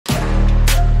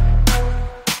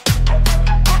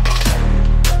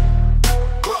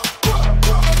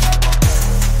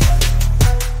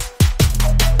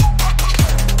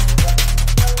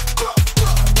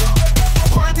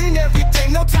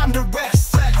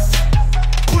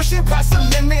pushing past the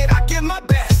limit, I give my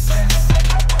best.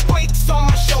 Weights on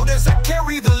my shoulders, I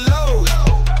carry the load.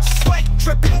 Sweat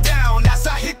dripping down as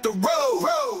I hit the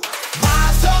road.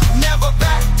 Rise up, never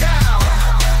back down.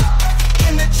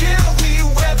 In the gym, we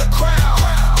wear the crown.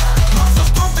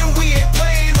 Muscles pumping, we ain't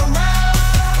playing around.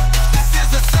 This is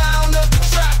the sound of the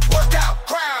trap workout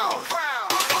crowd.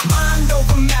 Mind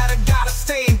over matter, gotta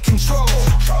stay in control.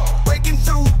 Breaking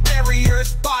through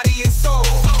barriers, body and soul.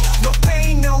 No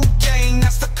pain, no gain,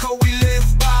 that's the code we live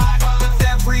by. With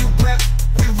every rep,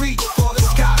 we reach for the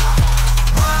sky.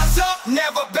 Rise up,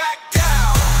 never back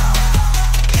down.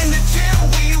 In the gym,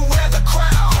 we wear the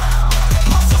crown.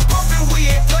 Muscles pumping, we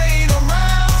ain't playing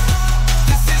around.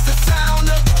 This is the sound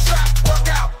of the trap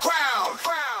workout crowd.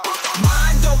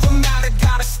 Mind over matter,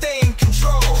 gotta stay in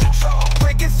control.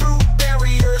 Breaking through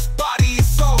barriers, body and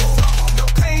soul. No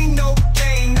pain, no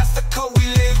gain, that's the code we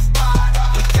live by.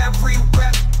 With every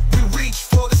rep, we reach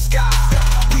for the sky.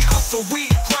 We hustle, we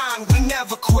grind, we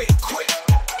never quit.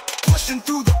 Pushing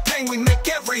through the pain, we make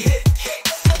every hit.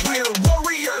 We're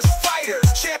warriors,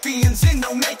 fighters, champions in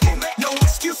no making. No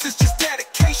excuses, just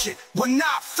dedication, we're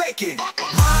not faking.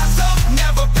 Rise up,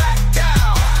 never back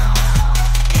down.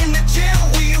 In the gym,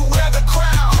 we wear the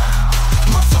crown.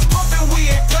 Muscles pumping, we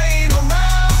ain't playing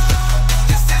around.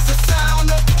 This is the sound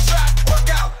of the trap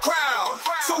workout crowd.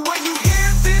 So when you hear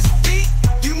this beat,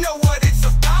 you know what it's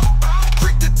about.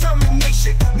 Quick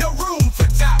determination, no room for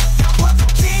doubt. We're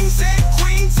the kings and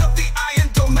queens of the iron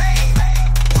domain.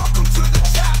 Welcome to the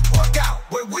trap workout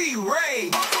where we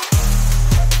reign.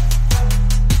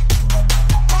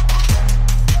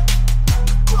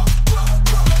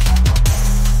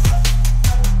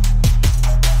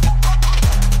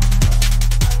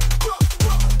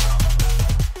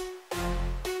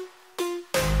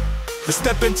 Let's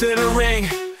step into the ring,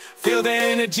 feel the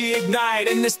energy ignite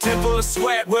in this temple of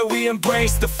sweat where we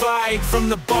embrace the fight. From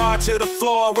the bar to the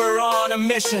floor, we're on a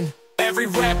mission. Every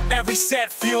rep, every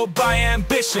set, fueled by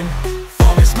ambition.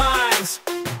 Focus minds,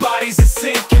 bodies at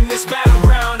sync in this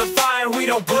battleground of fire, we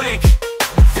don't blink.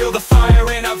 Feel the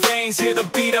fire in our veins, hear the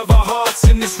beat of our hearts.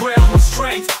 In this realm of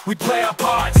strength, we play our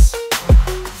parts.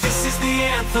 This is the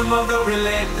anthem of the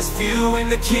relentless few. In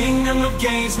the kingdom of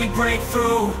gains, we break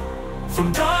through.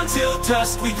 From dawn till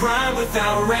dusk, we grind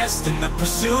without rest. In the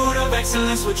pursuit of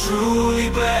excellence, we're truly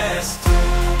blessed.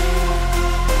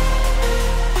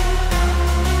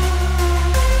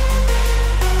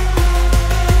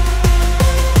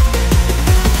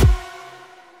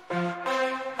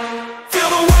 Feel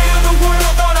the weight of the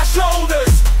world on our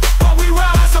shoulders, while we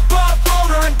rise above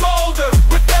bolder and bolder.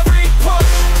 With every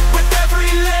push, with every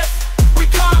lift, we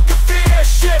conquer fear,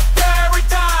 shift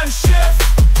paradigm shift.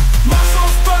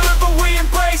 Muscles burn, but we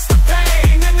embrace the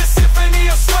pain. In the symphony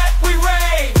of sweat, we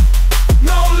reign.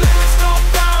 No limits, no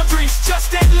boundaries,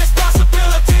 just endless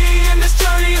possibility. In this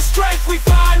journey of strength, we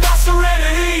find our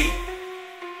serenity.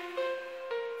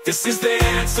 This is the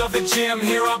ants of the gym,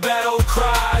 hear our battle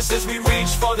cries as we reach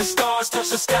for the stars, touch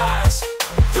the skies.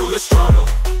 Through the struggle,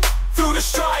 through the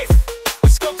strife, we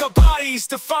sculpt our bodies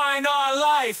to find our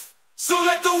life. So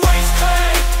let the waves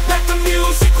play, let the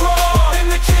music roar. In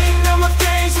the kingdom of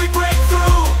gains, we break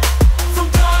through. From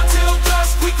dawn till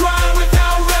dusk, we grind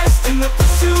without rest. In the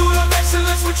pursuit of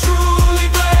excellence, we're truly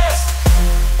blessed.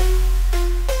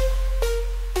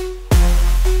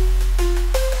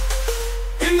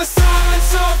 In the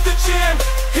silence of the gym,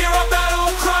 hear our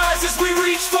battle cries as we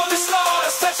reach for the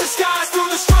stars, touch the skies. Through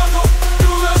the struggle,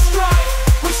 through the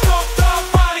strife, we sculpt our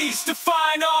bodies to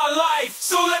find our life.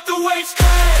 So let the waves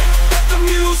play, let the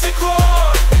music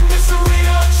roar. In this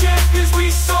arena of champions we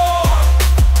soar.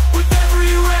 With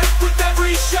every rep, with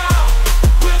every shout,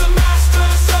 we're the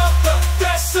masters of the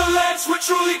excellence, we're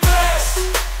truly blessed.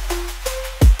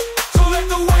 So let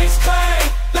the waves play,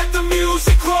 let the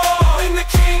music roar. In the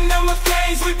kingdom of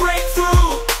gains we break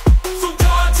through. From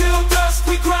dawn till dusk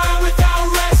we grind without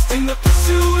rest. In the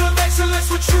pursuit of excellence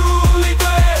we're truly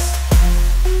blessed.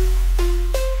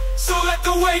 So let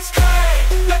the waves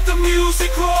play, let the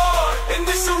music roar. In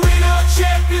this arena of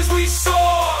champions we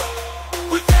soar.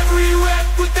 With every rep,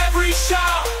 with every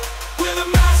shout, we're the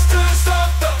masters of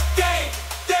the game,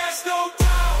 there's no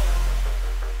doubt.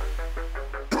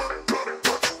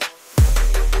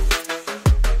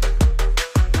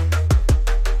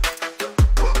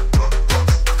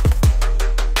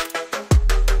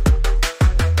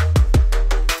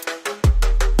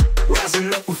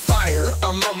 Rising up with fire,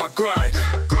 I'm on my grind.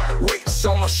 Weights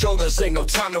on my shoulders, ain't no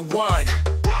time to whine.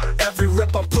 Every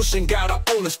rep I'm pushing, gotta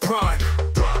own this prime.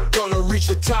 Gonna reach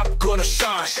the top, gonna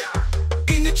shine.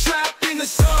 In the trap, in the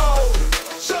zone.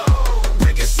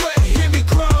 Break a sweat, hear me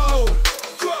grow.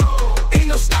 Ain't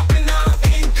no stopping, I'm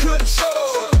in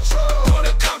control.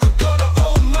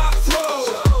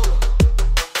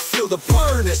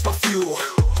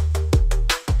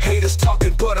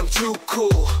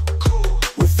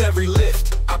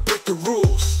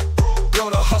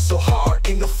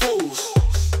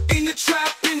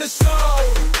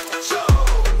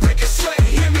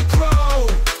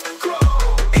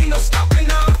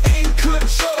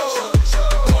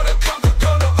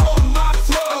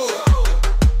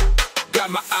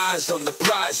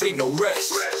 rise, ain't no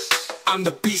rest. I'm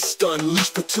the beast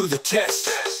unleashed, put to the test.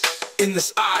 In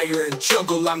this iron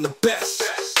jungle, I'm the best.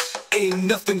 Ain't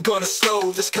nothing gonna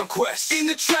slow this conquest. In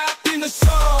the trap, in the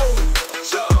soul,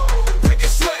 break a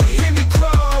sweat, hear me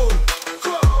grow.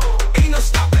 Ain't no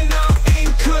stopping, I'm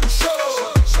in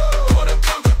control. Gonna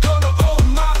conquer, gonna hold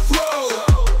my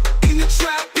throne. In the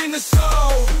trap, in the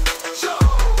soul,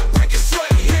 break a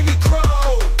sweat, hear me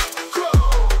grow.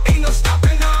 Ain't no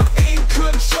stopping, I'm in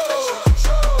control.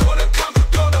 Gonna conquer,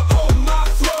 gonna hold my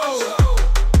throne.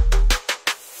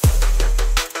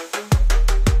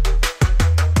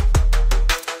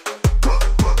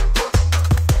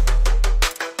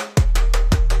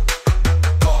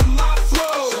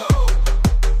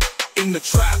 In the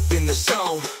trap, in the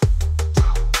zone,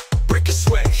 break a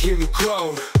sweat, hear me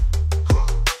groan.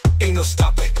 Ain't no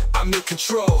stopping, I'm in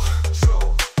control.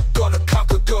 Gonna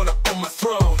conquer, gonna own my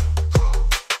throne.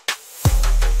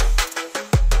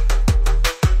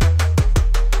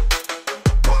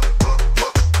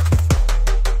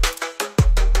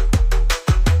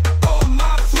 On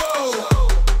my throne.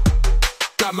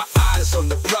 Got my eyes on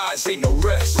the prize, ain't no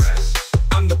rest.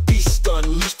 I'm the beast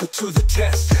unleashed, put to the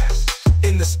test.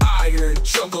 In this iron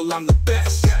jungle, I'm the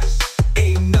best.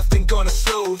 Ain't nothing gonna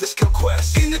slow this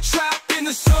conquest. In the trap, in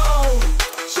the zone,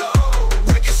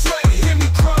 break a sweat, hear me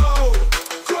grow.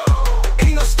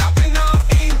 Ain't no stopping, I'm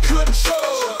in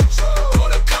control.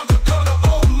 Gonna conquer, gonna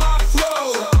own my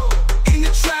throne. In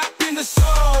the trap, in the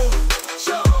zone,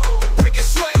 break a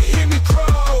sweat, hear me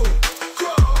grow.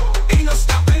 Ain't no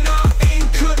stopping, I'm in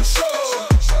control.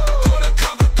 Gonna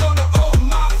conquer, gonna own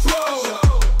my throne.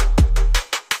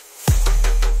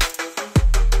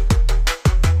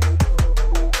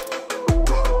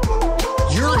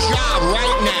 Your job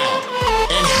right now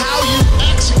and how you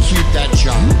execute that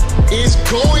job is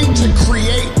going to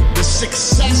create the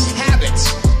success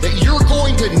habits that you're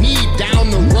going to need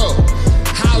down the road.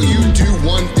 How you do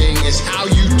one thing is how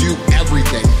you do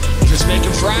everything. Just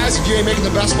making fries, if you ain't making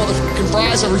the best motherfucking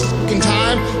fries every fucking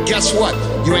time, guess what?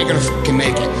 You ain't gonna fucking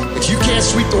make it. If you can't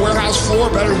sweep the warehouse floor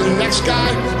better than the next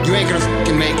guy, you ain't gonna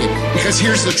fucking make it. Because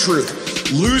here's the truth.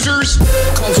 Losers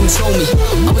can't control me.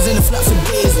 I was in the flat for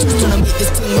days, just trying to make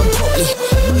this thing run properly.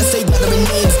 When I say gathering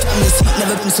names, damn, this heat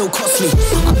never been so costly.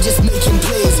 I'm just making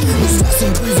plays, new stats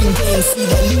improving games. See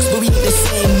their looks, but we ain't the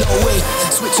same, no way.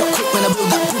 Switch up quick when I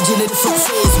build that bridge in a different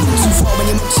phase. Too far when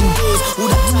you're mentioning days, all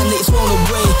that time that it's thrown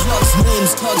away. Plugs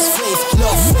names, tugs faith,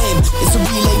 love fame. It's a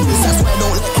relay race, that's why I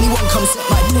don't let anyone come set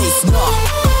my pace, nah.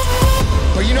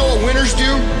 But you know what winners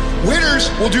do? Winners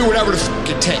will do whatever the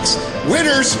fuck it takes.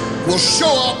 Winners will show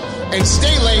up and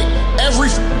stay late every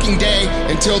fucking day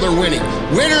until they're winning.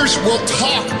 Winners will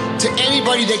talk to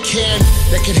anybody they can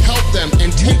that can help them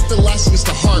and take the lessons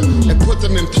to heart and put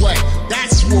them in play.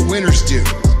 That's what winners do.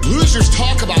 Losers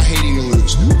talk about hating to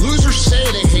lose. Losers say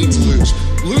they hate to lose.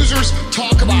 Losers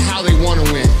talk about how they want to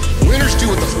win. Winners do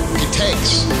what the fuck it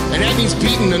takes. And that means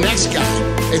beating the next guy.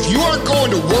 If you aren't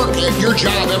going to work at your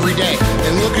job every day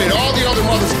and looking at all the other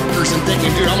motherfuckers and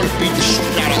thinking, dude, I'm going to beat the shit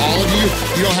out of all of you,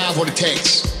 you don't have what it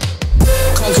takes.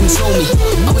 Can't control me.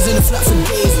 I was in the flat for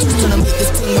days, just trying to make this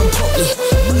thing run properly.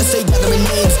 When I say gathering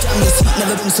names, damn, this heat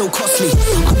never been so costly.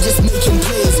 I'm just making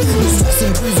plays, new stats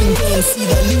improving games. See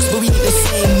their looks, but we ain't the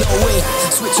same, no way.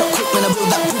 Switch up quick when I build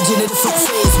that bridge in a different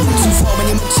phase. Too far when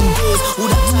you mention days, all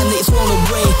that time that it's thrown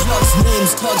away. Plugs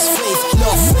names, tugs faith,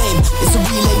 love fame. It's a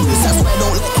relay race, that's why I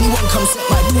don't let anyone come set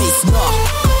my pace, nah.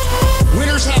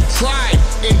 Winners have pride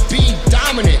in being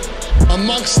dominant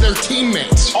amongst their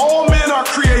teammates. All men are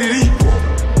created equal.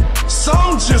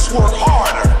 Some just work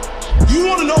harder. You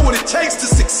want to know what it takes to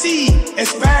succeed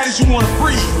as bad as you want to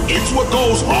breathe. It's what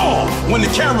goes on when the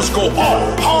cameras go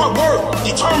off. Hard work,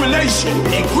 determination,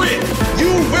 and grit. You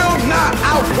will not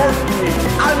outwork me.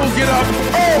 I will get up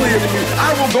earlier than you.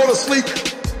 I will go to sleep.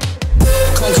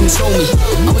 Can't control me.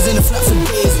 I was in the flat for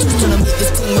days, just trying to make this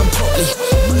thing run properly.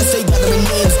 When I say gathering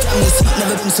names, damn, this heat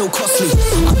never been so costly.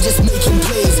 I'm just making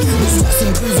plays, new stats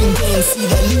improving games. See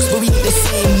their looks, but we ain't the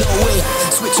same, no way.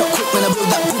 Switch up quick when I build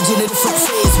that bridge in a different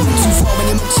phase. Too far when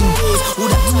you mention days, all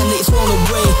that time that it's thrown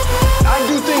away. I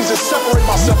do things that separate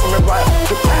myself from everybody.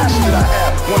 The passion that I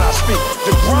have when I speak,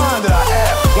 the grind that I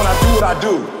have when I do what I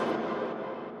do.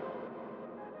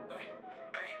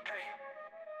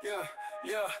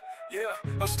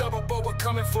 Unstoppable, we're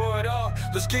coming for it all.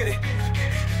 Let's get it.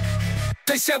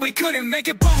 They said we couldn't make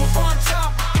it, but we're on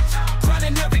top.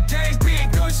 Grinding every day, we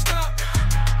ain't gonna stop.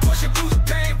 Pushing through the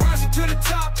pain, rising to the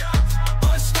top.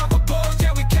 Unstoppable,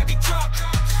 yeah, we can't be dropped.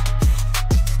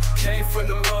 Came from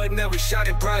the mud, now we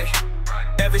shining bright.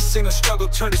 Every single struggle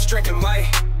turned to strength and might.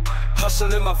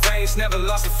 Hustle in my veins, never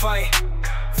lost a fight.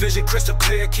 Vision crystal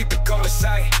clear, keep it going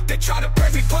sight. They try to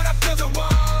break me, but I build a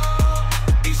wall.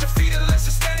 Each defeated, less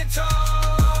than standing tall.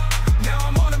 Now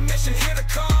I'm on a mission, here to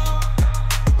call.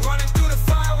 Running through the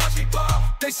fire, watch me ball.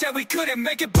 They said we couldn't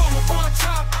make it, but we're on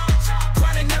top.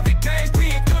 Grinding every day, we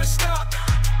ain't gonna stop.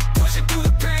 Pushing through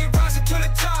the pain, rising to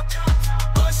the top.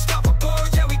 Unstoppable,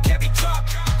 yeah, we can't be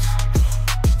dropped.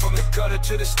 From the gutter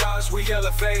to the stars, we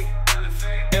elevate.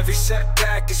 Every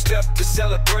setback is step to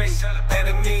celebrate.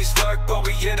 Enemies lurk, but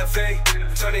we innovate.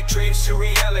 Turning dreams to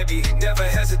reality, never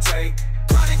hesitate.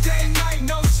 Grinding day and night,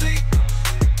 no sleep.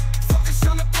 Focus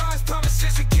on the prize,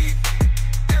 promises we keep.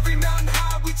 Every mountain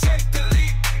high, we take the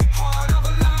leap. Heart of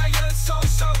a lion, so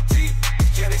deep.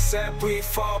 Yeah, they said we'd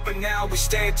fall, but now we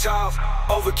stand tall.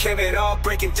 Overcame it all,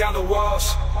 breaking down the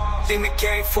walls. In the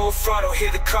game, full throttle,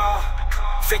 hear the call.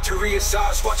 Victory is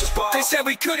ours, watch us ball. They said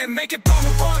we couldn't make it, but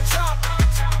we're on top.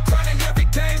 Grinding every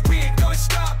day, we ain't gonna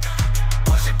stop.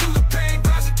 Pushing through the pain,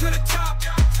 rising to the top.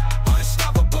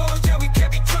 Unstoppable, yeah, we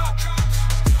can't be dropped.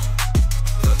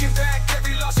 Looking back,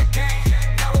 every loss and gain.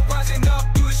 Now we're rising up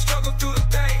through the struggle, through the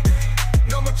pain.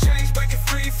 No more chains, breaking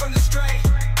free from the strain.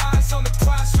 Eyes on the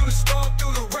prize, through the storm,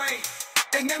 through the rain.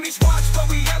 Enemies watch, but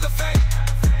we elevate.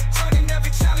 Turning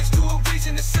every challenge to a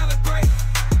reason to celebrate.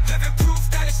 Living proof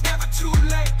that it's never too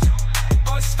late.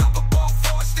 Unstoppable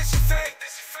force, this is fate.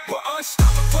 We're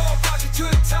unstoppable, rising to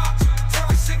the top.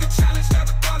 Every single challenge,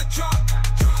 never gonna drop.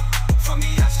 From the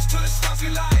ashes to the stars, we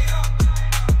light up.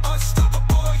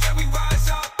 Unstoppable, yeah, we rise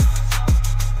up.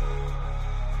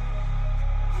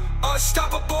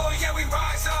 Unstoppable, yeah, we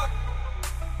rise up.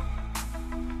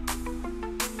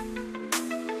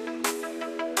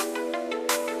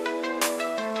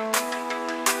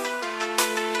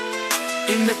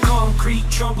 In the concrete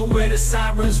jungle where the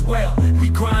sirens wail, we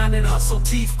grind and hustle,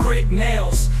 teeth, grit,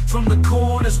 nails. From the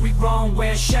corners we run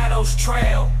where shadows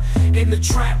trail. In the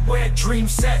trap where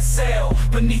dreams set sail.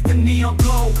 Beneath the neon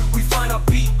glow, we find our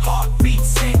beat, heartbeat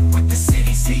sync with the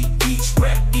city's heat. Each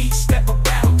rep, each step a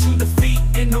battle to defeat.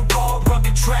 In the raw,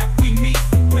 rugged trap we meet.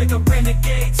 We're the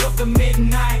renegades of the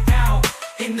midnight hour.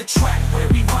 In the trap where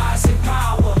we rise in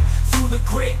power. Through the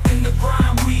grit and the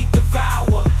grind we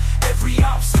devour. Every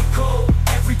obstacle,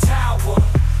 every tower.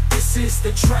 This is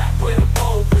the trap where the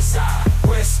bold reside.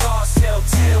 Where stars tell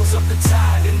tales of the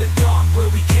tide. In the dark where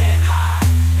we can't hide.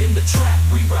 In the trap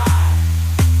we ride.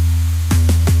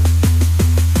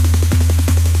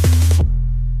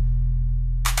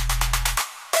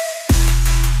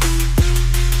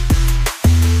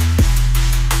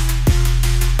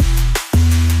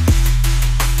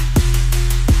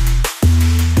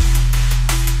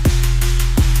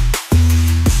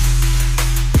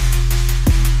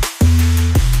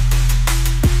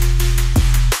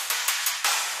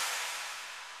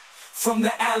 From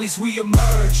the alleys we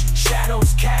emerge,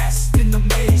 shadows cast in the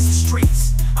maze of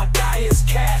streets. Our die is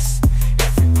cast,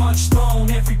 every punch thrown,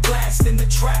 every blast. In the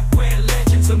trap where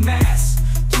legends amass.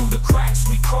 Through the cracks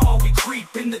we crawl, we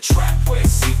creep. In the trap where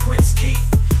secrets keep.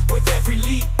 With every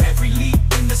leap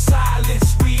in the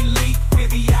silence we leap. We're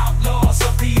the outlaws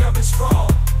of the urban sprawl.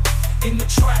 In the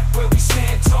trap where we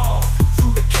stand tall.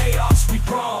 Through the chaos we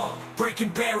brawl. Breaking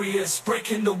barriers,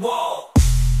 breaking the wall.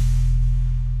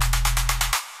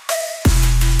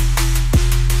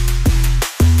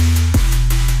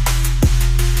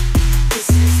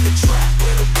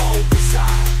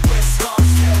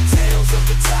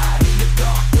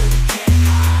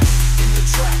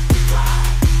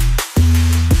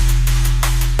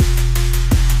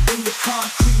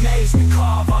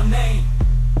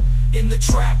 In the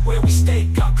trap where we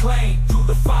stake our claim. Through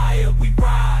the fire we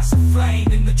rise, flame.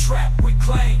 In the trap we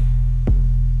claim.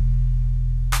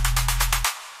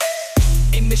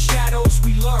 In the shadows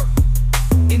we lurk.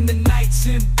 In the night's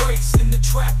embrace. In the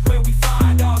trap where we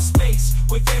find our space.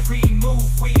 With every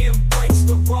move we embrace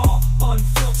the raw,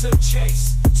 unfiltered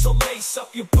chase. So lace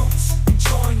up your boots and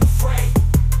join the fray.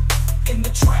 In the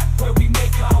trap where we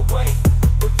make our way.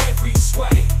 With every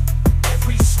sway,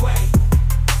 every sway.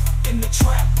 In the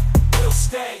trap we'll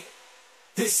stay.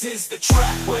 This is the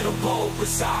trap where the bold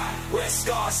reside. Where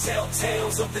scars tell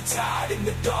tales of the tide. In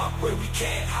the dark where we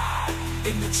can't hide.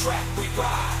 In the trap we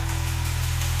ride.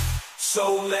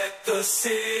 So let the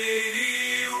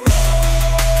city roll.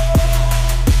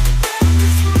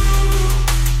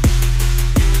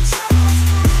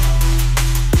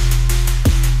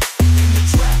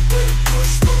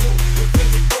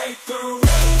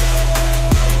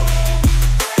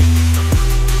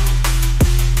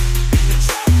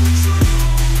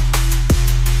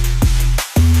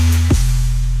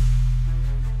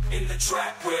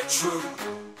 Trap, we're true.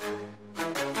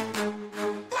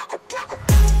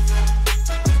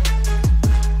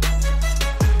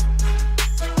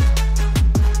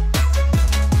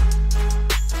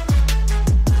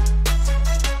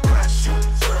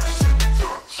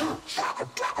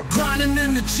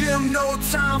 gym, no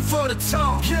time for the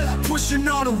talk. Pushing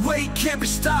all the weight, can't be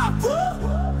stopped.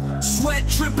 Sweat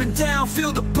dripping down,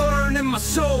 feel the burn in my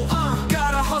soul.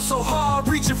 Gotta hustle hard,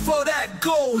 reaching for that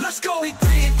goal. Let's go. We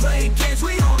playing games,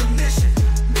 we on a mission.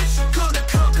 Gonna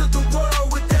conquer the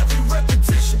world with every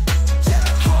repetition.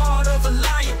 Heart of a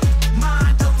lion,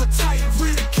 mind of a titan.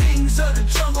 We're the kings of the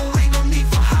jungle, ain't no need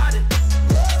for hiding.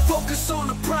 Focus on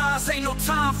the prize, ain't no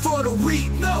time for the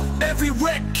weak. No, every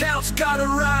rep counts, gotta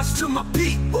rise to my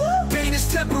peak. Pain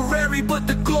is temporary, but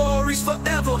the glory's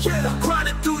forever.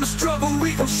 Grinding through the struggle,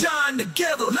 we gon' shine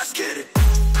together. Let's get it.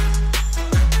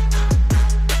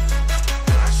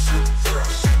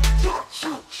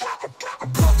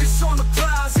 Focus on the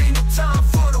prize, ain't no time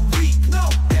for the weak. No,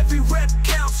 every rep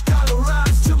counts, gotta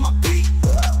rise to my peak.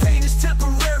 Pain is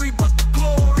temporary, but the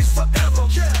glory's forever.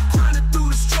 Grinding through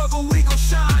the struggle, we gon'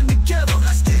 shine together.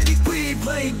 Let's get it. We ain't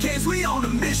playing games, we on a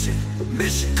mission.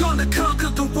 Gonna conquer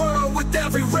the world with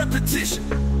every repetition.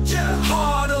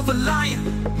 Heart of a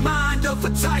lion, mind of a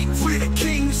titan. We're the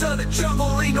kings of the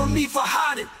jungle, ain't no need for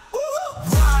hiding.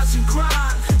 Rise and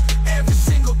grind every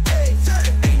single day.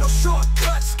 Ain't no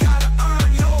shortcuts, gotta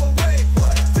earn your way.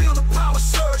 Feel the power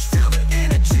surge, feel the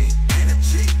energy.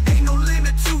 Ain't no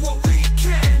limit to what we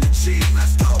can achieve.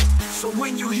 Let's go. So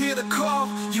when you hear the call,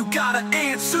 you gotta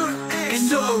answer. In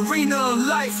the arena of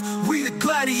life, we the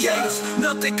gladiators.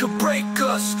 Nothing could break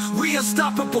us, we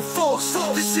unstoppable force.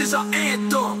 This is our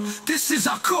anthem, this is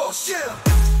our course.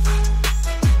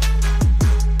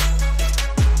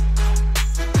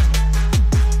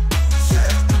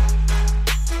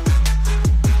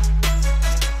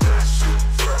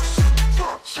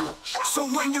 So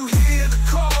when you hear the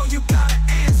call, you gotta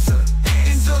answer.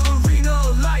 In the arena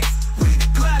of life, we the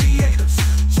gladiators.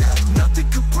 Nothing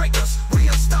could break us, we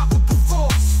unstoppable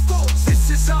force. This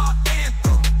is our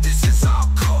anthem, this is our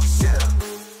course.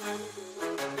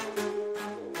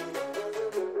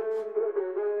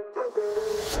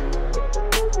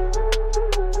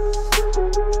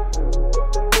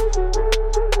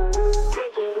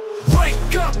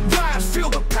 Wake up, rise, feel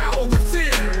the power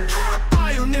within.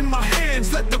 Iron in my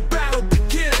hands, let the battle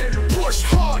begin. Push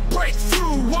hard, break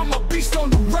through, I'm a beast on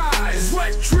the rise.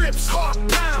 Sweat drips, heart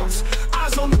pounds,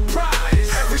 eyes on the prize.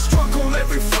 Every struggle,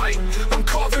 every fight, I'm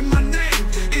carving my name.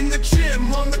 In the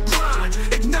gym, on the grind,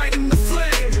 igniting the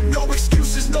flame. No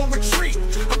excuses, no retreat,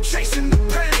 I'm chasing the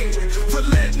pain.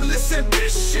 Relentless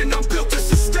ambition, I'm built to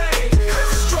sustain.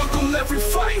 Every struggle, every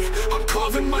fight, I'm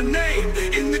carving my name.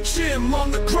 In the gym,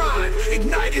 on the grind,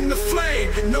 igniting the flame.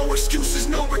 No excuses,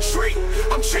 no retreat,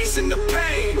 I'm chasing the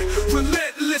pain.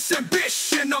 Relentless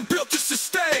ambition, I'm built to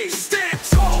sustain. Stand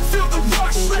tall, feel the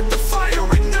rush, let the fire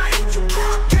ignite.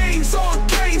 Gains on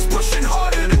gains, pushing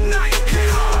harder tonight.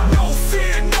 No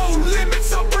fear, no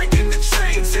limits, I'm breaking the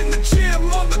chains. In the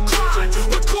gym, on the grind,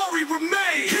 where glory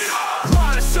remains.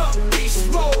 Rise up,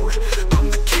 beast mode, I'm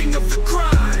the king of the grind.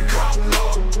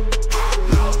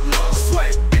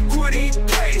 Sweat, equity,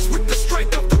 pace, with the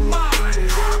strength of the mind.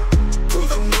 Through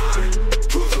the mind,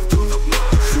 through the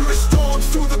mind. Through the storms,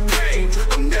 through the pain,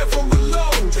 I'm never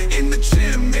alone. In the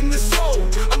gym, in the soul,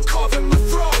 I'm carving my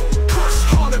throne. Push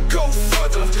harder, go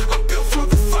further, I'm built for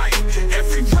the fight.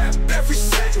 Every rep, every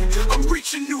set, I'm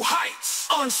reaching new heights.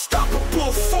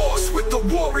 Unstoppable force with the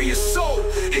warrior soul.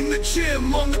 In the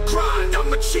gym, on the grind,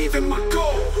 I'm achieving my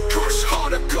goal. Push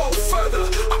harder, go further,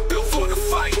 I'm built for the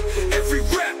fight. Every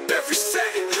rep, every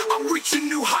set, I'm reaching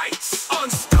new heights.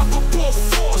 Unstoppable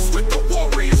force with the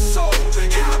warrior soul.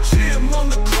 In the gym, on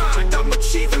the grind, I'm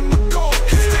achieving my goal.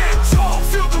 Stand tall,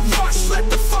 feel the rush, let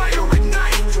the fire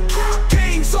ignite.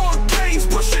 Gains on gains,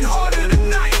 pushing harder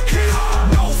tonight.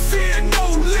 No fear,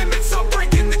 no limits, I'm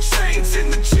breaking the chains. In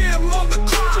the gym, on the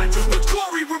grind, where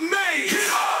glory remains.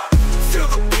 Feel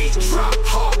the beat drop,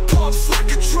 heart pumps like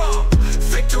a drum.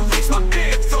 Victory's my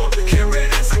anthem, hear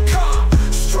it as I come.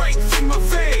 Strength in my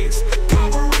veins,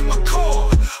 power in my core.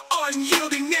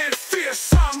 Unyielding and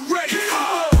fierce, I'm ready for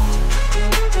more.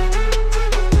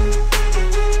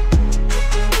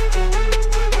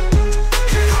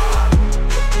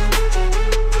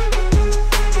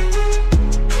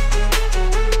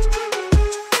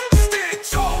 Stand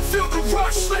tall, feel the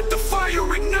rush, let the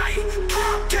fire ignite.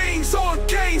 Gains on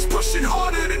gains, pushing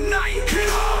harder tonight.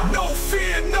 No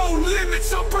fear, no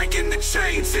limits, I'm breaking the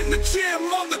chains. In the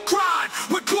gym, on the grind,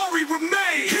 where glory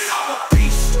remains. I'm a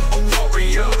beast, a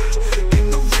warrior, in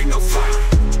the ring of fight.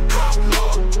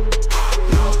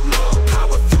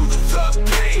 Power through the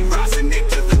pain, rising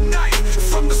into the night.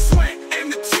 From the sweat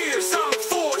and the tears, I'm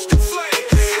forged in flame.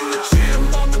 In the gym,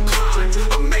 on the grind,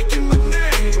 I'm making my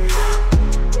name.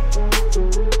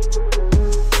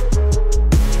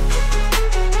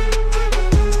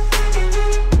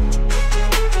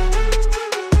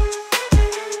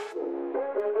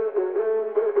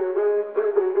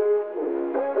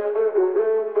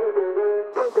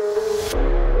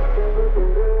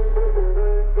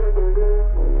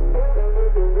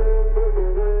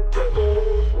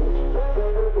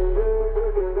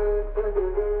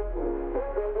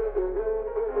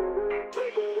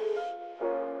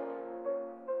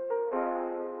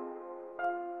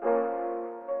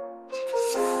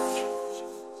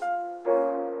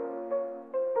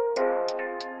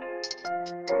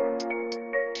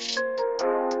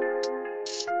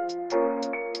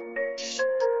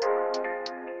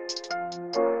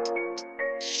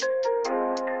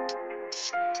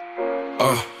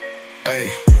 Ayy,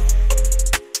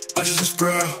 I just this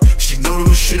girl, she know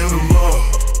the shit of them all.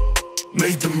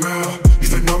 Made them real,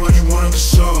 even nobody wanted to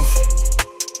solve.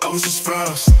 I was just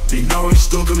fast, they know it's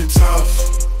still gonna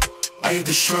tough. I hit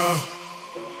the shroud,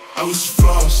 I was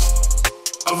fast,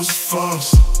 I was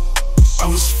fast, I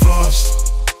was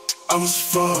fast, I was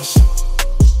fast,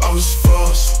 I was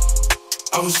fast,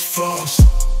 I was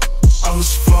fast, I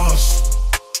was fast,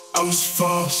 I was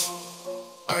fast.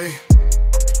 Ayy,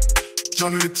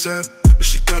 Johnny the tap, but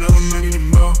she got her money in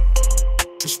the mouth.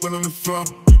 Just went on the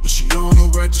front, but she know I'm no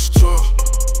right to talk.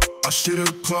 I shit at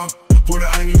the clock, boy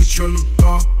that I ain't even trying to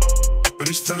talk. But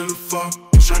it's time to fuck,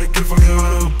 try to get from here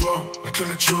out of the bar. I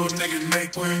couldn't chill a nigga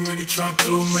make when he trying to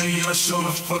do me. I saw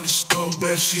the fucking stove,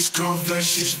 that she's gone, that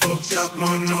she's fucked up,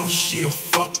 my nose. She'll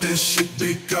fuck this shit,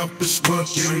 big up, it's work.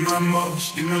 You know my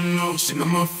most, you know nose, you know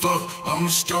my fuck. I'm a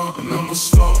star and I'm a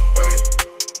star, right?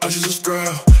 I just a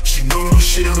girl, she know no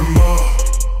shit on the mall.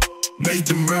 Made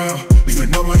them real, even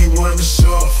nobody wanted to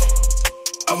solve.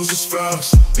 I was just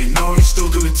fast, they know they still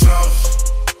do it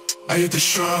tough. I hit the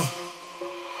shroud,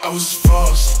 I was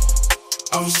fast,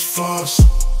 I was fast,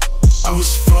 I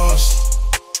was fast,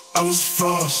 I was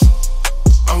fast,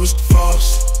 I was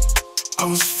fast, I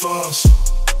was fast,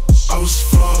 I was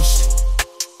fast,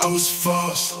 I was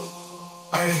fast.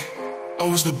 I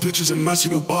was the bitches and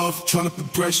matching above, trying to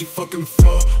break, she fucking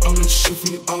fall. I'm gonna shoot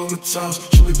from you all on the tiles.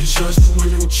 She would be judged for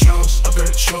winning with Charles. I got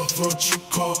a chop for what you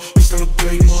call. It's not a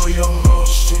play more your house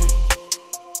shit.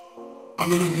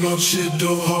 I'm in another shit,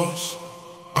 do hoes.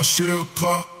 I shoot her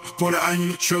apart, boy that I ain't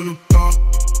even trying to talk.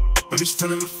 But it's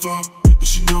telling the fuck, but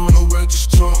she know I know where to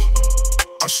talk.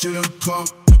 I shoot her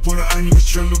apart, boy that I ain't even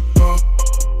trying to talk.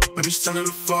 But it's telling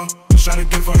the fuck, try to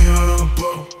get from here out of the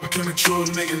boat. I can't control a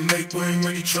nigga Nate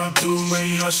when he try to do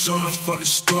me. I saw her fucking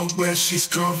stove where she's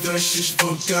gone, that she's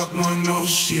fucked up, one nose.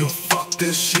 She'll fuck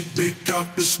this shit, big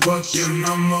up this work. You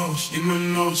know my most, you know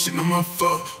nose, you know my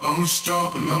fuck. I'm a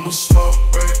star and I'm a fuck,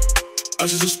 right? I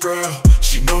just this girl,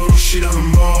 she know no shit on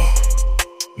the mall.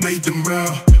 Made them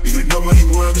real, even nobody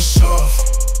wanted to solve.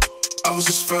 I was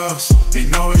just fast, they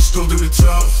know they still do it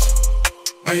tough.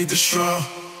 I hit the shroud,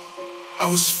 I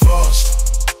was fast,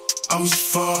 I was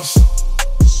fast,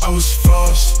 I was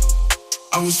fast,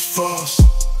 I was fast,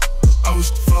 I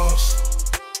was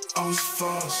fast, I was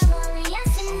fast.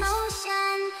 Glorious in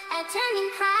motion, a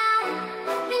turning crowd.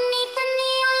 Beneath the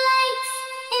neon lights,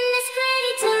 in this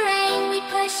gritty terrain, we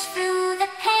push through the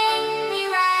pain, we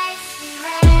rise, we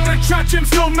rise. The trap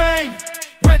gym's domain,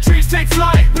 where dreams take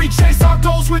flight. We chase our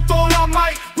goals with all our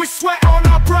might. We sweat on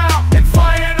our brow and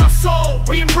fire in our soul.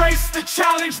 We embrace the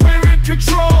challenge, we're in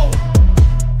control.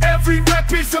 Every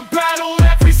rep is a battle,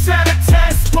 every set a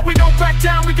test. But we don't back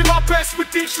down, we give our best.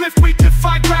 With each lift we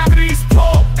defy gravity's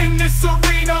pull. In this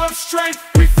arena of strength,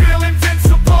 we feel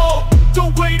invincible.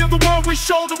 The weight of the world we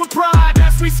shoulder with pride,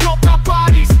 as we sculpt our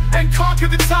bodies and conquer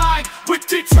the tide. With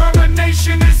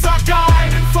determination as our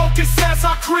guide and focus as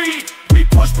our creed, we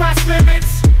push past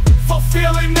limits,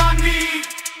 fulfilling our need.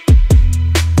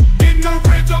 In the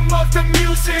rhythm of the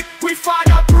music, we find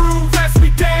our groove. As we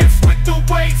dance with the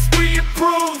weights, we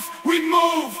improve, we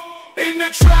move. In the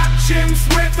trap gym's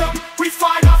rhythm, we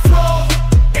find our flow.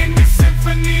 In the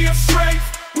symphony of strength,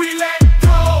 we let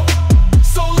go.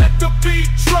 So let the beat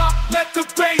drop, let the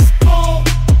bass boom.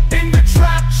 In the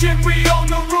trap gym, we own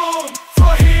the room.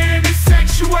 For here in this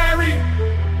sanctuary,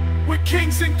 we're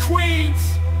kings and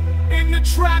queens. In the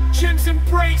trap gym's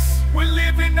embrace, we're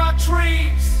living our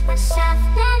dreams. We're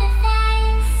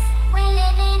self-manifest, we're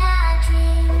living our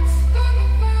dreams. We're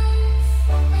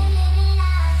living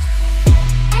our dreams.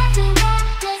 Everywhere,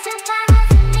 there's a power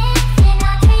for living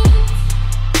our dreams.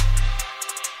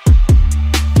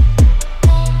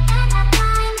 We're at a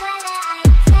point where there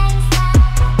ain't place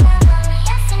left.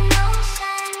 Glorious in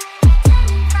motion,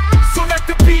 turning crowd. So let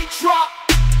the beat drop,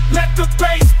 let the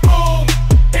bass boom.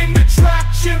 In the trap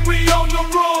gym, we own the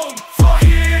room. For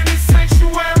here in this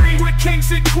sanctuary, we're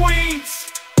kings and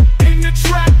queens. In the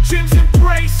trap gym's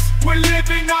embrace, we're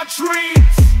living our dreams.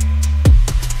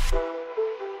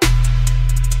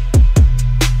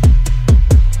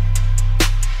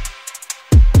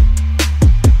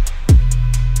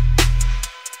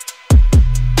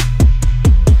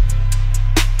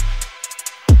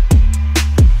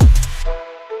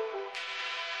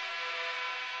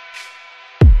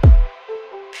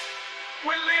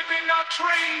 We're living our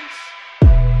dreams.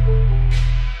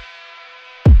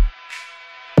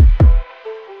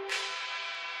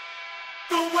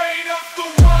 The weight of the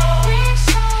world. We're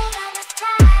shade on the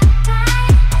sky,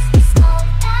 as we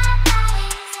sculpt our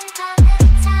bodies and conquer the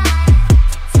tide.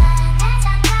 Turn as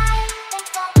our guide, and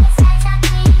focus as our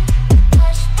creed.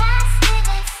 Push past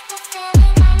limits,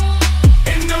 fulfilling our need.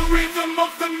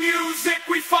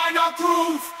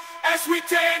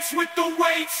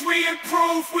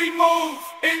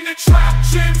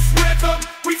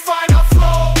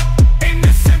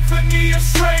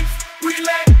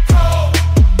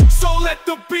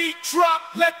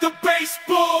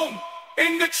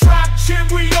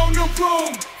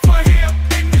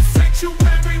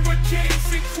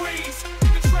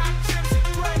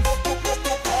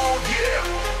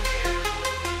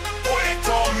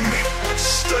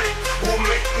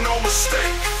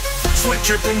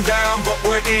 We're dripping down, but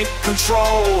we're in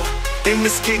control. In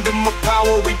this kingdom of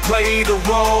power, we play the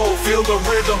role. Feel the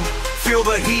rhythm, feel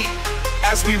the heat,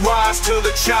 as we rise to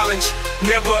the challenge,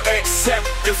 never accept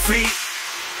defeat.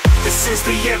 This is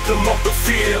the anthem of the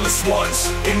fearless ones,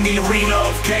 in the arena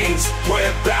of games,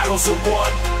 where battles are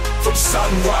won. From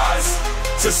sunrise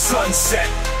to sunset,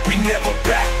 we never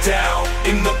back down.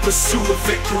 In the pursuit of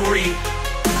victory,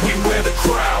 we wear the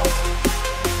crown.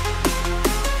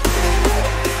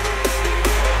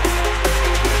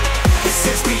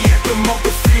 This is the anthem of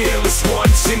the fearless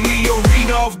ones, in the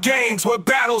arena of games, where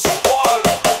battles are won.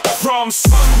 From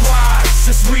sunrise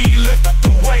as we lift the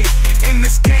weight, in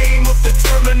this game of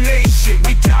determination,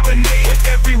 we dominate. With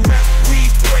every rep we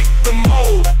break the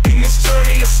mold. In this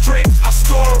journey of strength, our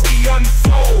story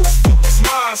unfolds. Focus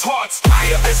minds, hearts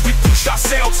higher as we push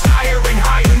ourselves higher and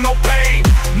higher. No pain,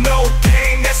 no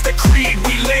gain, that's the creed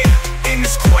we live. In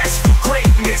this quest for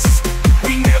greatness,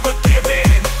 we never give in.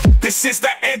 This is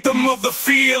the anthem of the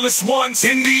fearless ones,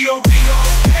 in the arena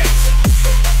of games.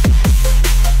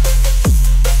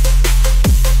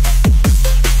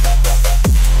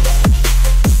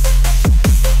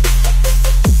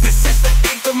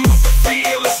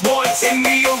 In the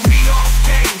arena of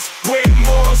games, where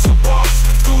morals are bossed.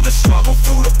 Through the struggle,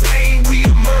 through the pain, we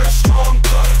emerge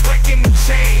stronger, breaking the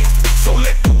chain. So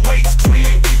let the weights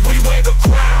clank, we wear the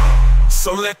crown.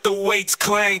 So let the weights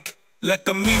clank, let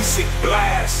the music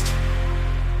blast.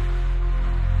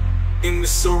 In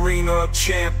this arena of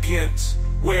champions,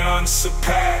 we're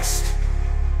unsurpassed.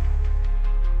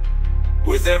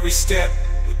 With every step,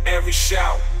 with every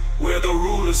shout, we're the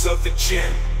rulers of the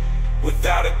gym,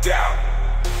 without a doubt.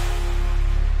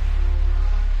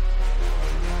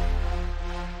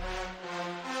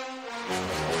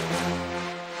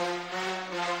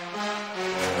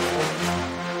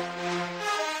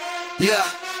 Yeah,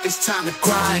 it's time to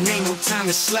grind, ain't no time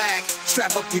to slack.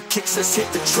 Strap up your kicks, let's hit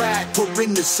the track. We're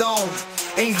in the zone,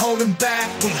 ain't holding back.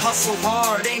 We hustle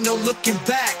hard, ain't no looking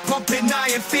back. Pumping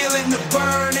iron, feeling the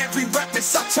burn. Every rep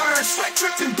is our turn. Sweat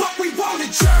dripping, but we won't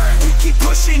adjourn. We keep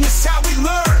pushing, it's how we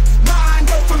learn. Mind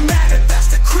over matter,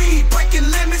 that's the creed. Breaking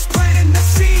limits, planting the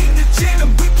seed. The gym,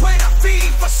 we plant our feet.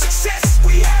 For success,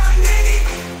 we haven't any.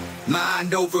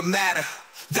 Mind over matter,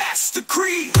 that's the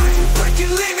creed.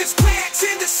 Breaking limits,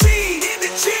 planting the seed. In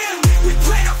the gym, we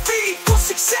plant our feet. For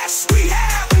success, we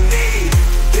have a need.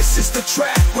 This is the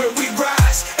track where we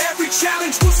rise. Every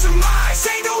challenge will surmise.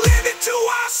 Ain't no limit to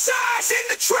our size. In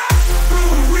the track,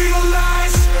 we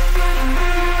realize.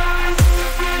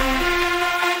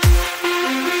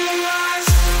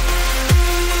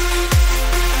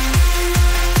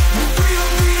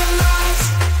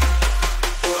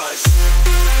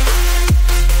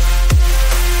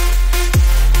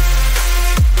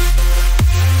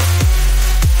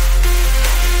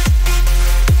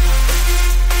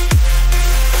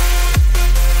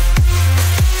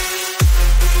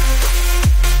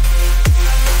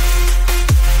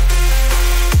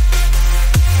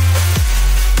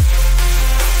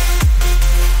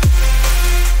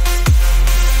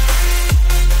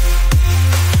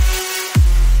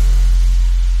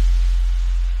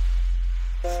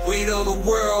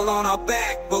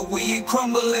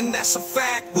 Crumbling, that's a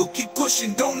fact. We'll keep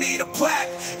pushing, don't need a plaque.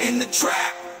 In the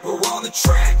trap, we're on the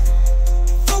track.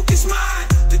 Focus mind,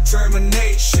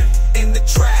 determination. In the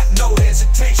trap, no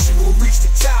hesitation. We'll reach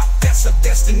the top, that's our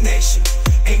destination.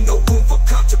 Ain't no room for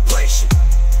contemplation.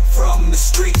 From the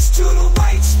streets to the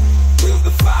lights, we'll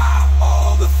defy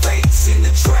all the fates. In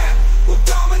the trap, we'll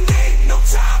dominate. No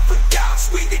time for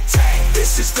doubts, we dictate.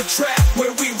 This is the trap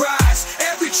where we rise.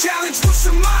 Every challenge will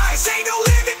surmise. Ain't no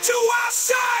limit to our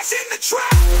size. In the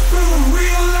trap, we'll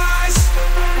realize.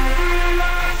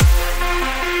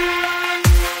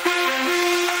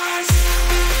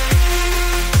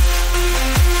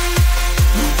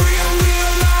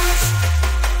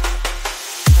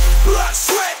 Blood,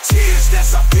 sweat, tears,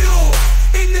 that's our fuel.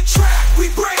 In the trap, we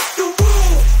break the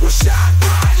rule. We'll shine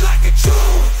bright like a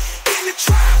jewel. In the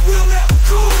trap, we'll never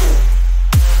cool.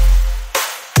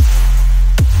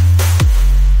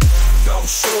 No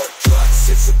shortcuts,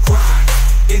 it's a grind.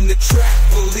 In the trap,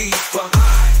 we'll leave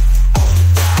behind all the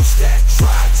doubts that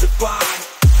try to bind.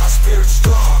 Our spirit's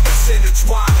strong, it's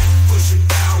intertwined. Pushing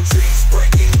boundaries,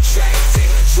 breaking chains. In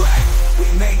the trap, we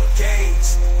make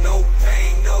gains. No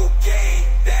pain, no gain,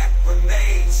 that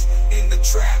remains. In the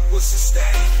trap, we'll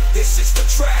sustain. This is the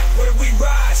trap where we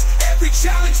rise. Every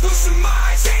challenge will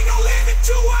surmise. Ain't no limit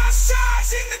to our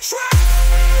size. In the trap.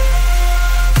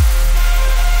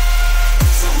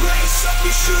 So lace up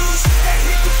your shoes and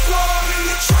hit the floor. In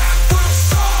the trap, we'll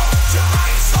soar to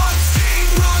heights unseen.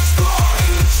 Runs far.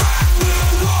 In the trap, we'll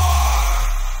roar.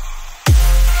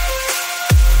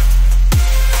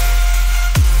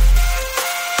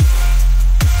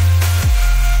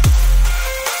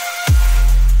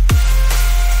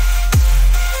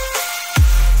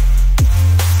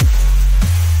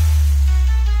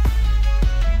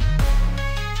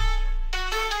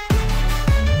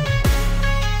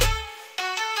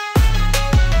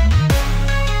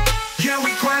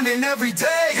 grinding every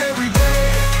day, every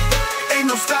day. Ain't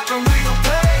no stopping, we don't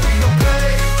play, we don't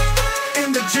play.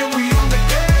 In the gym, we on the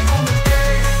game, on the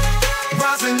game.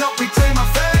 Rising up, we claim our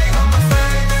fame, our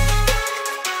fame.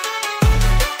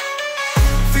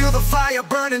 Feel the fire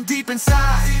burning deep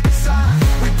inside.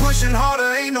 We pushing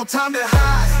harder, ain't no time to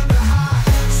hide.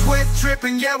 Sweat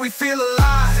dripping, yeah, we feel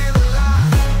alive.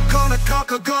 Gonna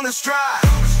conquer, gonna strive.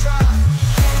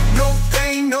 No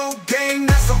pain, no gain,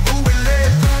 that's the who we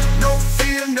live. No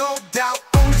fear, no doubt,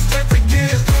 only strength we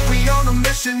give. We on a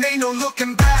mission, ain't no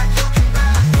looking back.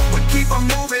 We keep on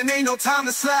moving, ain't no time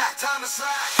to slack.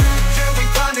 Yeah, we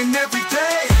grinding every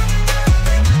day.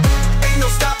 Ain't no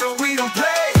stopping, we don't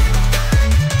play.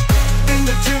 In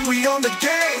the gym, we on the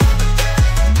game.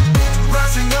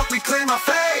 Rising up, we claim our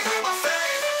fame.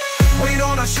 Weight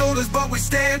on our shoulders, but we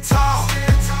stand tall.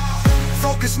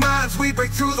 Focused minds, we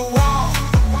break through the wall.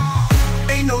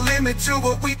 Ain't no limit to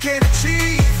what we can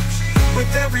achieve.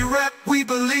 With every rep, we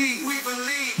believe.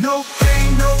 No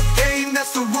pain, no gain,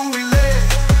 that's the rule we live.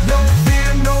 No fear,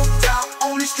 no doubt,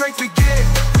 only strength we give.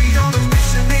 We on a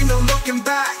mission, ain't no looking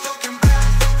back.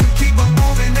 We keep on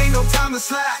moving, ain't no time to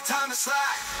slack.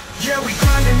 Yeah, we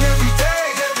grinding every day,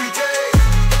 every day.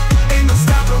 Ain't no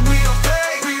stopping, we don't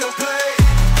play, we don't play.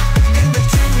 In the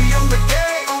gym, we on the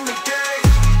game, on the game.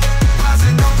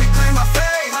 Rising up, we claim our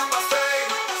fame, our fame.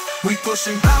 We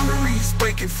pushing boundaries,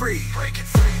 breaking free.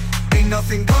 Ain't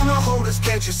nothing gonna hold us,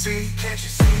 can't you see?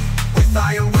 With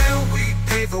iron will, we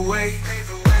pave the way.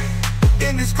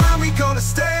 In this grind, we gonna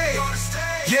stay.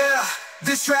 Yeah,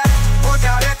 this track,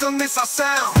 workout anthem, it's our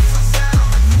sound.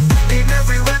 In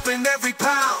every rep and every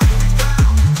pound.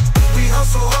 We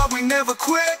hustle hard, we never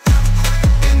quit.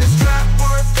 In this trap,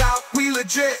 workout, we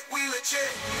legit.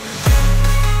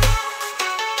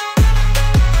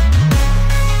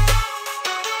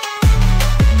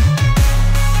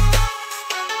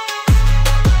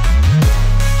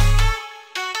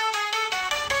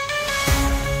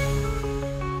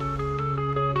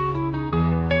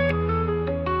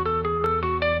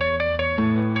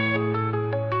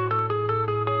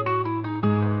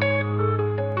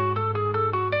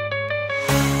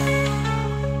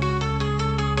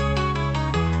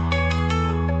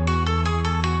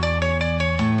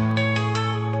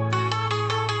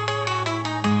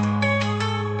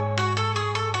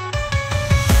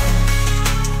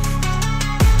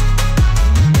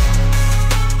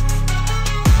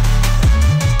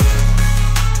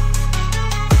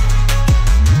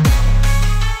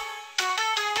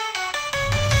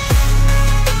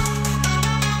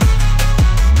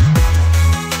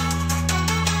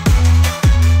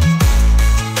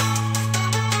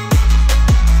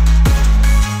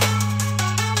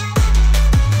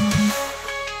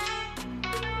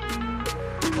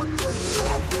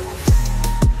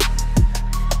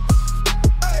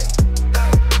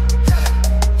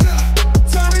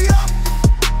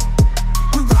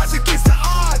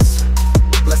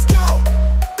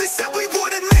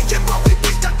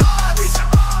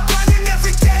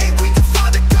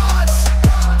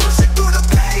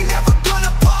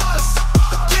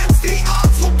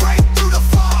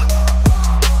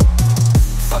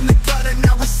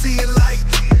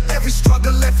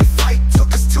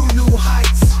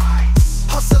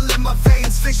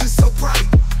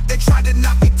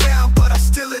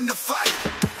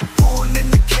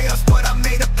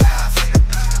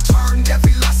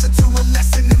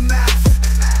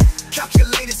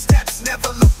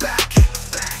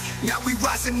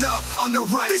 On the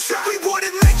right track, we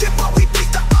wouldn't make it, but we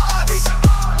beat the odds.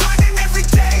 Grinding every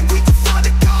day, we defy the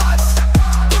gods.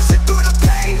 Pushing through the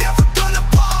pain, never gonna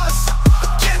pause.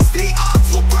 Against the odds,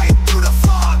 we'll break through the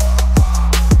fog.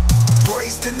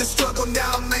 Braced in the struggle,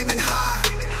 now I'm aiming high.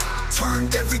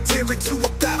 Turned every tear into a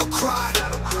battle cry.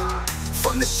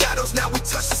 From the shadows, now we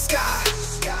touch the sky.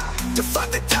 Defy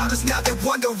the doubters, now they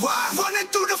wonder why. Running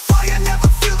through the fire, never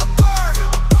feel the burn.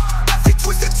 Every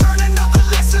twist and turn, another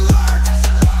lesson learned.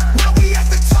 Now we at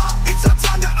the top, it's our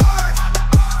time to earn.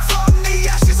 From the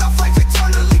ashes, our flames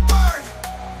eternally burn.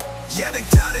 Yeah, they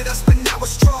doubted us, but now we're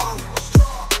strong.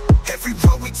 Every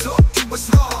road we took, it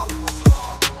was long.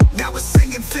 Now we're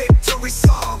singing victory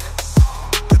song.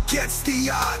 Against the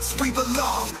odds, we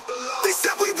belong. They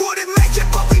said we wouldn't make it,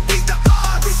 but we beat the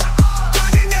odds.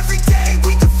 Grinding every day,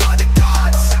 we defy the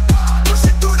gods.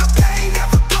 Pushing through the pain,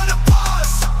 never gonna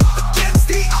pause. Against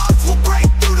the odds, we'll break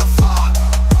through the fog.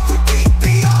 We beat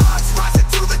the odds, rising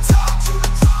to the top.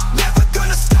 Never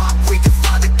gonna stop, we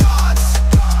defy the gods.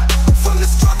 From the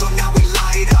struggle, now we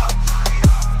light up.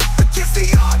 Against the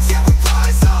odds, yeah, we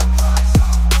rise up.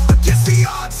 Against the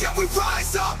odds, yeah, we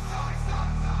rise up.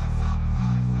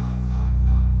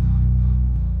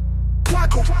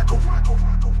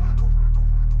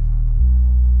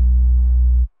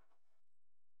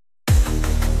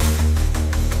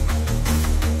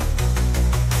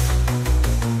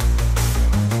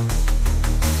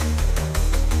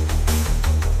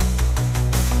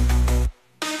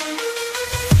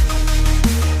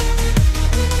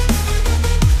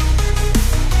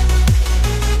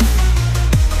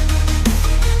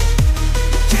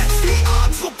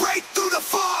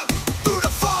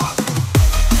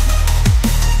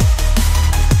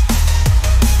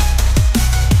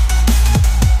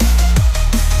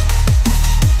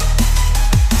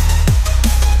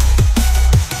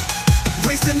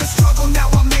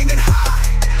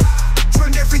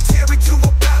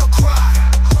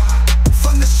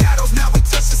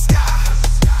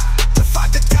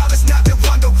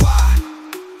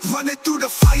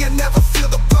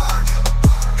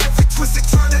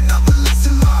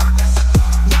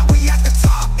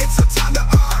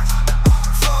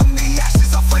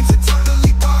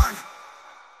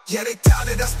 Yeah, they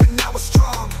doubted us, but now we're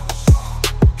strong.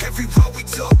 Every road we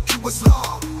took, it was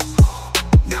long.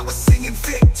 Now we're singing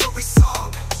victory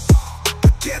song.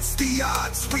 Against the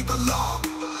odds, we belong.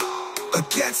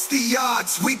 Against the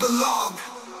odds, we belong.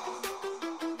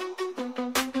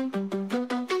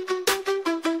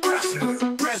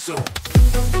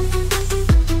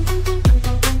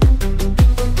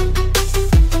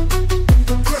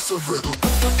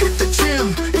 Hit the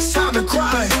gym, it's time to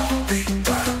grind.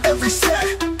 Every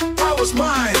set, power's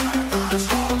mine.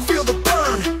 Feel the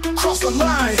burn, cross the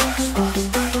line.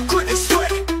 Grit and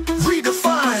sweat,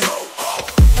 redefine.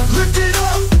 Lift it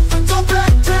up, don't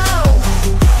back down.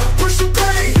 Push the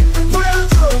pain, wear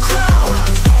the crown.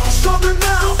 Stronger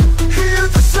now, hear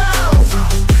the sound.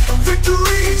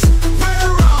 Victories,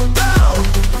 where I'm bound.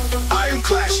 Iron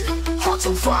clashing, hearts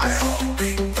on fire.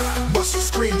 Muscles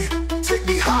screaming, take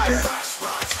me higher.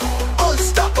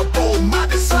 Unstoppable, my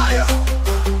desire.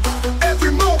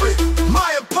 Every moment,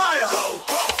 my empire.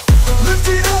 Lift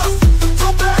it up,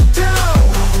 don't back down.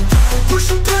 Push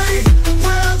the pain,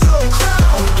 wear the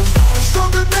crown.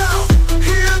 Stronger now,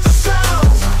 hear the sound.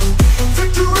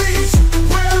 Victories,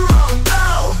 where I'm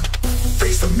bound.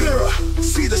 Face the mirror,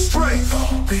 see the strength.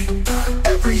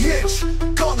 Every inch,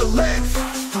 gone the length.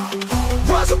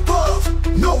 Rise above,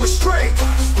 no restraint.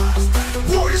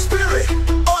 Warrior spirit,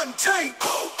 untamed.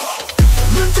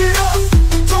 Lift it up,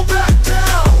 don't back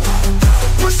down.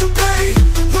 Push the pain,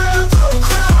 wear the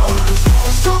crown.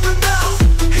 Stronger now,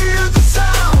 hear the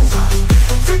sound.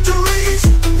 Victories,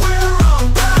 where I'm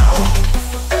bound.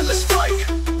 Endless fight,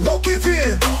 won't give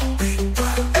in.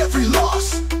 Every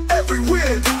loss, every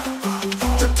win.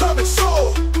 Determined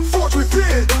soul, forged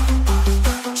within.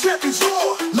 Champions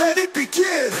roar, let it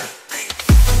begin.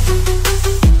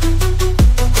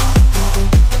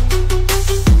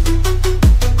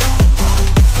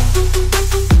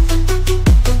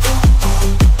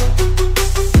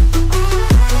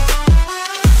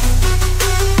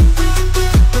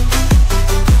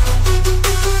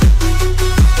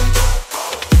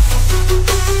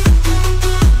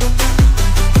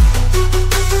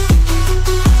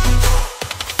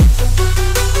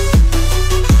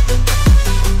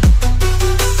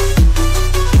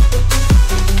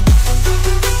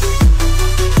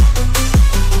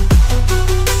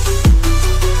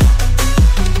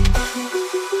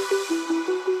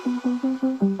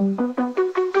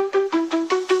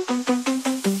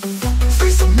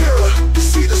 Face the mirror,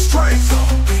 see the strength.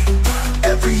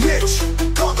 Every inch,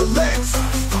 gone the length.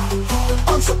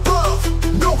 Arms above,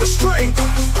 no restraint.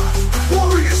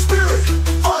 Warrior spirit,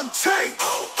 untamed.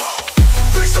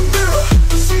 Face the mirror,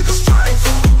 see the strength.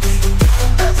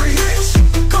 Every inch,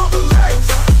 gone the length.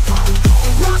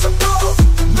 Rise above,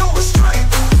 no restraint.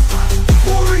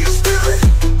 Warrior spirit,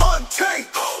 untamed.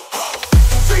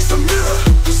 Face the mirror,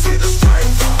 see the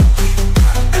strength.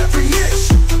 Every inch,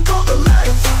 gone the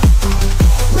length.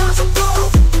 Rise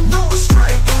above, no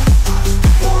restraint.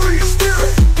 Warrior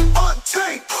spirit,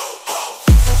 untamed.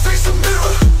 Face the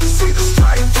mirror, see the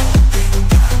strength.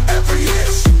 Every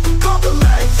inch, gone the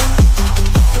length.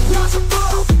 Rise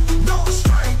above, no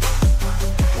restraint.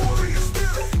 Warrior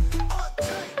spirit,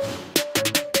 untamed.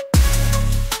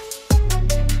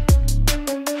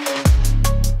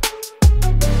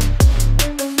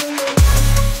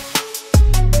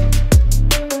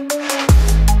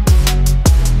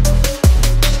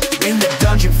 In the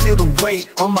dungeon, feel the weight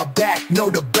on my back, no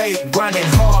debate. Grinding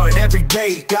hard every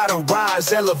day, gotta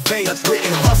rise, elevate.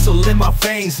 Written hustle in my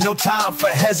veins, no time for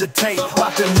hesitate.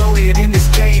 Locked and loaded in this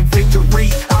game,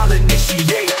 victory, I'll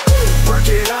initiate. Work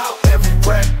it out, every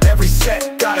rep, every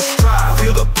set, gotta strive.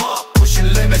 Feel the pump,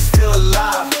 pushing limits, still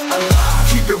alive.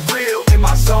 Keep it real, in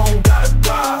my zone, gotta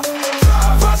thrive.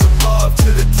 Rise above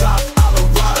to the top, I'll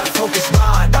arrive. Focus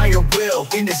mind, iron will,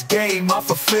 in this game I'm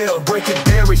fulfilled. Breaking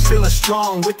barriers, feeling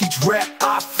strong with each rep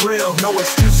I thrill. No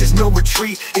excuses, no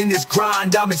retreat, in this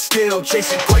grind I'm instilled.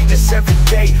 Chasing greatness every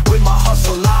day, with my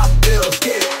hustle I build.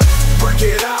 Get it, work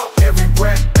it out, every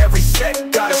rep, every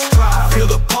set, gotta strive. Feel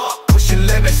the pump, pushing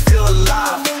limits, still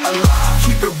alive.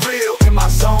 Keep it real, in my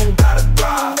zone, gotta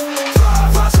thrive.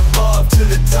 Rise above to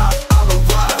the top, I'll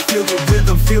arrive. Feel the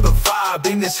rhythm, feel the vibe,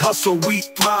 in this hustle we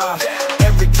thrive.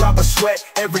 Every drop of sweat,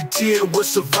 every tear will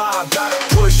survive.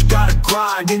 Gotta push, gotta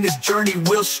grind, in this journey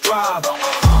we'll strive.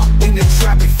 In the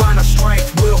trap we find our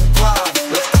strength, we'll thrive.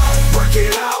 Work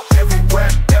it out, every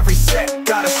rep, every set,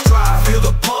 gotta strive. Feel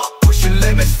the pump, pushing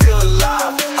limits, still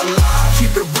alive.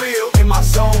 Keep it real, in my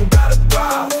zone, gotta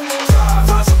thrive.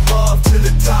 Rise above to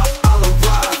the top, I'll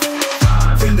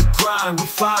arrive. In the grind we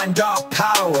find our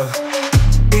power.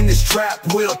 In this trap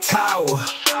we'll tower.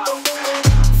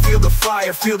 Feel the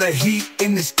fire, feel the heat,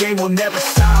 in this game we'll never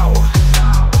sour.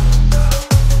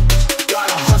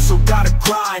 hustle, gotta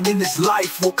grind. In this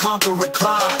life, we'll conquer and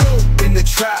climb. In the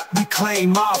trap, we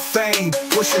claim our fame.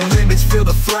 Pushing limits, feel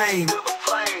the flame.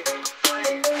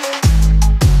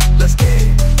 Let's get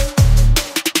it.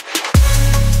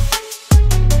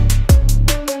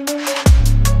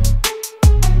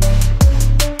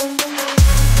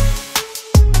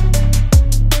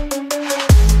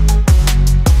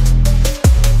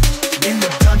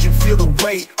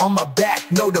 On my back,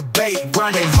 no debate.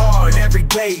 Running hard every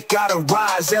day, gotta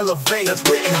rise, elevate. That's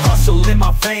written hustle in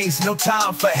my veins, no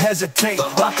time for hesitate.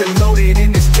 Locked and loaded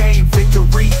in this game,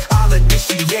 victory, I'll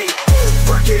initiate.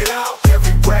 Work it out,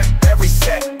 every rep, every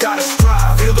set, gotta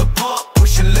strive. Feel the pump,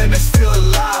 pushing limits, feel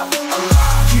alive.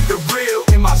 Keep it real,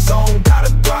 in my zone, gotta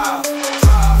thrive.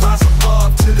 Rise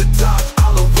above to the top,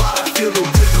 I'll arrive. Feel the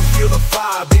rhythm, feel the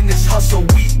vibe. In this hustle,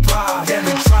 we thrive.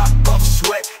 Every drop of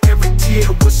sweat, every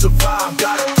tear will survive.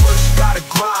 Gotta push, gotta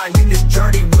grind. In this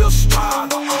journey, we'll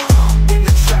strive. In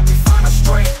the trap, we find our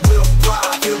strength, we'll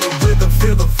thrive. Feel the rhythm,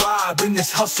 feel the vibe. In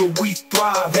this hustle, we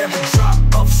thrive. Every drop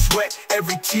of sweat,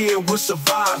 every tear will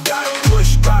survive. Gotta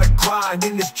push, gotta grind.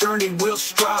 In this journey, we'll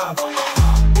strive.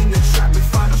 In the trap, we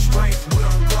find our strength, we'll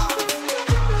thrive.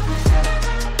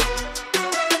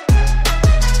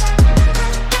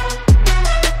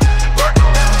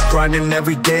 Grinding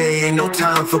every day, ain't no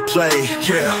time for play.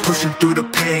 Pushing through the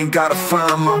pain, gotta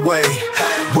find my way.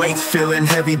 Weight's feeling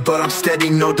heavy, but I'm steady,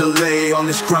 no delay. On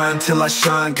this grind till I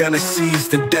shine, gonna seize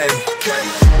the day.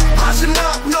 Rising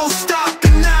up, no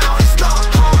stopping now. It's the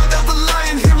heart of a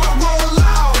lion, hear my roll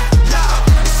out.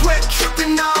 Sweat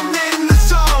dripping, I'm in the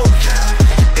zone.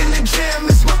 In the gym,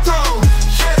 it's my throne.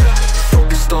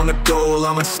 Focused on the goal,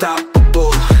 I'm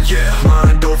unstoppable.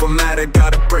 Mind over matter,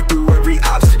 gotta break through every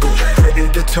obstacle.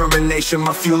 Determination,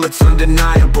 my fuel, it's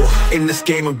undeniable. In this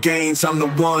game of gains, I'm the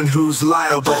one who's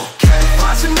liable.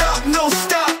 Rising up, no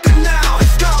stopping now.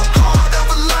 It's the heart of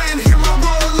a lion, hear my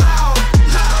roll out.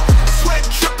 Sweat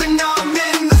dripping, I'm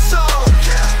in the zone.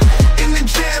 In the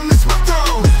gym, it's my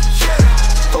throne.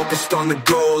 Focused on the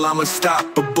goal, I'm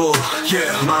unstoppable.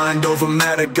 Mind over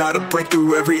matter, gotta break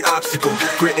through every obstacle.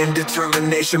 Grit and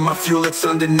determination, my fuel, it's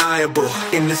undeniable.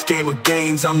 In this game of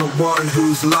gains, I'm the one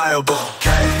who's liable.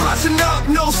 Rising up,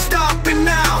 no stopping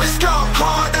now. It's the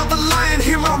heart of a lion,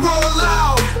 hear my roll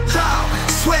out.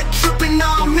 Sweat dripping,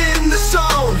 I'm in the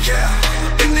zone.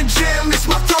 In the gym, it's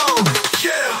my throne.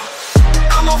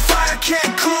 I'm on fire,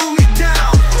 can't cool me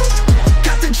down.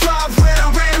 Got the drive where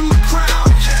I ran my crown.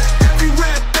 Every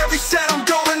rep, every set, I'm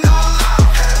going all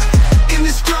out. In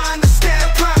this grind, I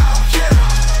stand proud.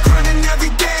 Grinding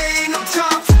every day, ain't no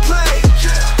time for play.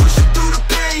 Pushing through the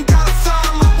pain, gotta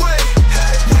find my way.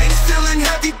 Weight's feeling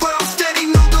heavy, but I'm steady,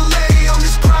 no delay. On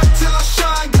this grind till I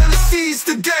shine, gonna seize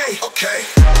the day.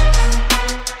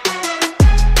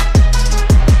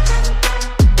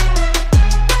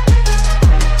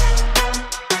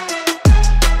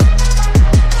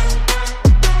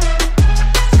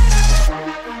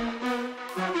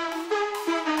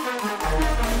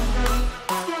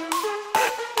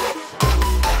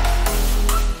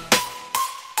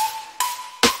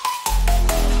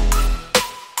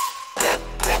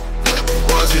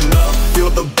 Rising up, feel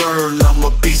the burn, I'm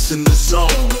a beast in the zone.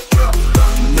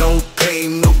 No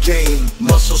pain, no gain,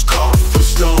 muscles carved from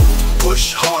stone.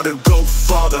 Push harder, go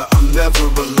farther, I'm never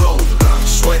alone.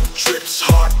 Sweat drips,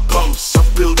 heart pumps, I'm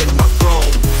building my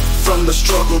throne. From the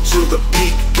struggle to the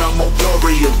peak, I'm a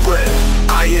warrior bred.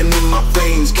 Iron in my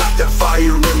veins, got that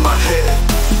fire in my head.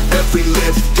 Every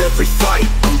lift, every fight,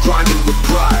 I'm grinding with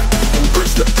pride.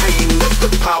 Embrace the pain, let the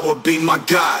power be my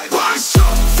guide. Rise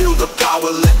up, feel the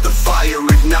power, let the fire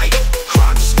ignite.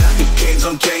 Gains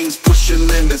on gains, pushing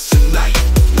limits at night.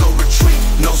 No retreat,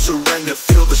 no surrender,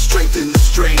 feel the strength in the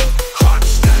strain. Heart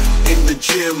in the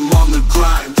gym, on the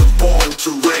grind, the born to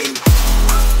reign.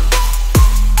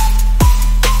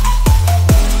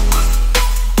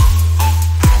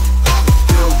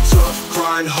 Build tough,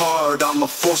 grind hard, I'm a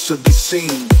force to be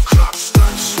seen.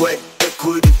 Sweat,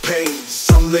 equity, pains,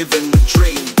 I'm living the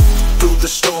dream. Through the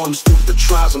storms, through the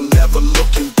trials, I'm never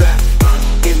looking back.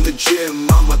 In the gym,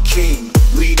 I'm a king,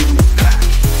 leading the pack.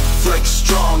 Flex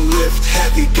strong, lift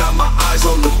heavy, got my eyes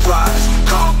on the prize.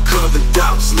 Conquer the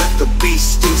doubts, let the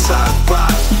beast inside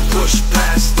rise. Push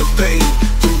past the pain,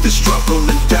 through the struggle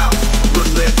and doubt.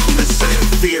 Relentless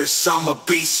and fierce, I'm a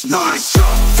beast. Nice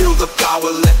up, feel the power,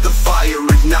 let the fire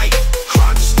ignite.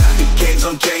 Gains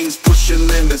on gains, pushing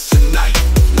limits at night.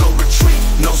 No retreat,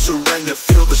 no surrender,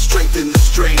 feel the strength in the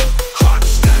strain. Heart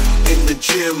in the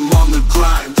gym, on the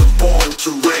grind, the born to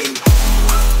reign.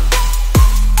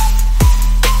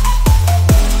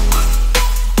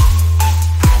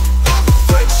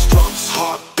 Flex pumps,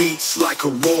 heart beats like a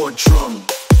war drum.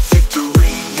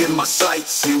 Victory in my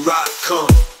sights, here I come.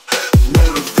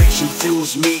 Motivation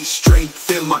fuels me,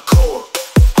 strength in my core.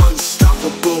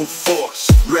 Unstoppable force,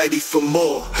 ready for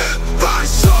more.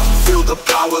 Rise up, feel the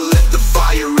power, let the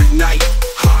fire ignite.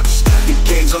 Heart stacking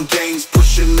games on games,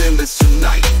 pushing limits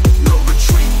tonight. No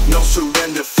retreat, no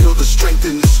surrender, feel the strength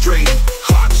in the strain.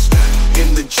 Heart stack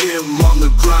in the gym, on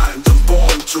the grind, I'm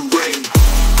born to reign.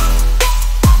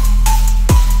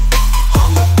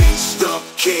 I'm a beast up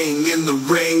king, in the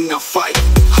ring I fight.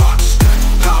 Heart stack,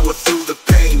 power through the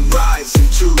pain, rise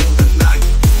into the night.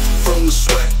 From the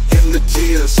sweat and the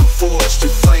tears, I'm forged to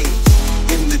flames.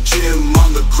 In the gym,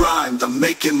 on the grind, I'm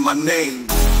making my name.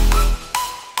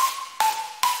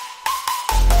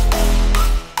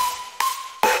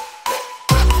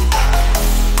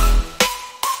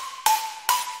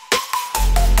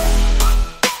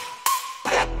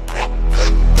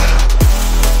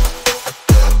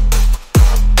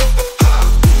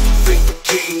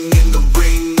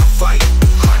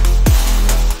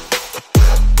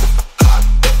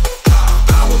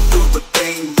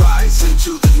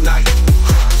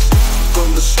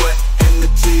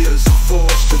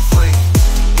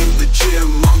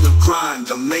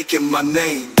 My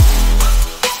name.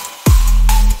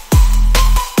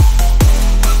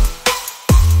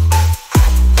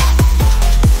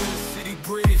 City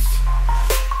breeze,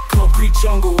 concrete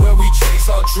jungle where we chase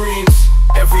our dreams.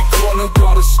 Every corner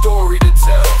got a story to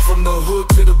tell. From the hood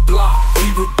to the block, we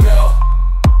rebel.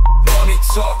 Money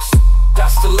talks,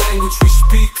 that's the language we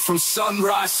speak. From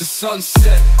sunrise to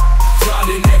sunset,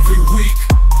 grinding every week.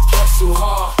 Hustle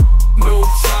hard, no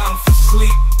time for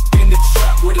sleep. In the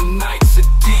trap where the nights are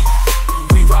deep,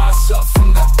 we rise up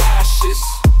from the ashes.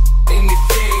 In the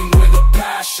game where the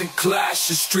passion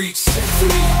clashes, street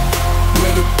symphony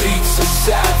where the beats are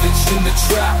savage. In the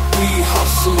trap we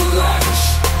hustle lavish.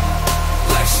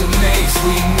 Like some maze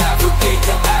we navigate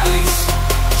the alleys.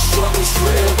 Struggle's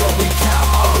real but we count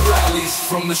our rallies.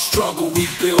 From the struggle we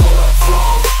build our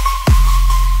throne.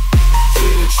 To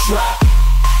the trap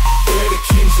where the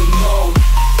kings are known.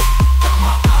 Got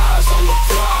my eyes on the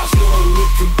prize, no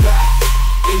looking back.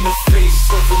 In the face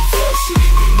of adversity,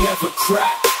 we never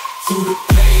crack. Through the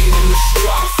pain and the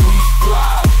strife, we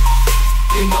thrive.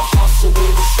 In the hustle,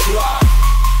 where we strive.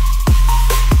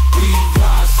 We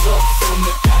rise up from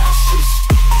the ashes.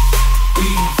 We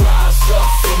rise up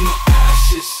from the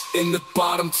ashes. In the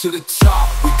bottom to the top,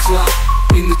 we climb.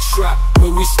 In the trap,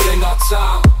 where we spend our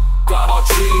time. Got our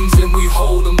dreams and we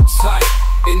hold them tight.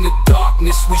 In the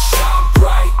darkness, we shine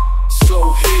bright.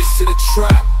 So here's to the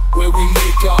trap, where we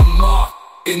make our mark.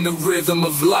 In the rhythm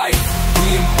of life,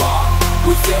 we embark.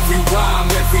 With every rhyme,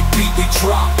 every beat we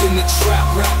drop. In the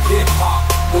trap, rap,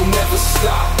 hip-hop, we'll never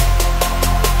stop.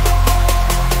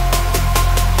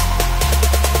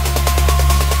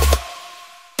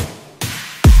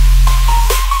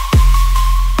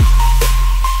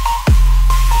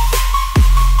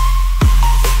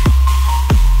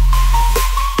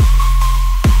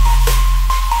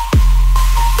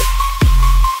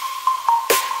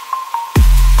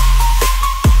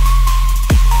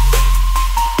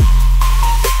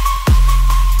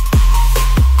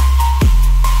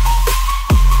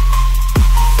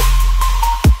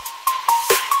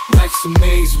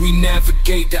 We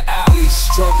navigate the alleys.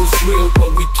 Struggle's real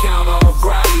but we count our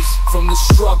rallies. From the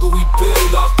struggle we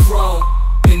build our throne.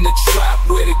 In the trap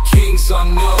where the kings are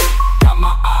known. Got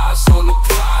my eyes on the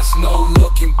prize, no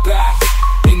looking back.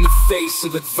 In the face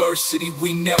of adversity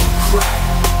we never crack.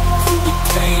 Through the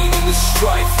pain and the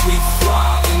strife we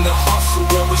thrive. In the hustle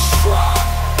where we strive.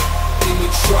 In the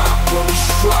trap where we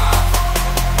strive.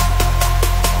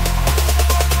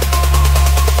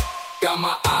 Got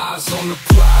my eyes on the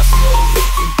prize, no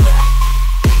looking back.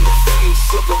 In the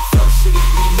face of adversity,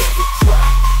 we never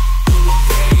crack. Through the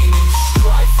pain and the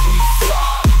strife, we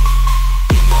thrive.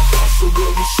 In the hustle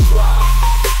where we strive.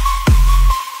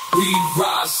 We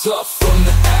rise up from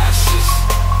the ashes.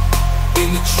 In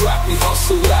the trap, we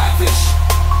hustle lavish.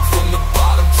 From the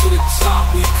bottom to the top,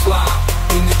 we climb.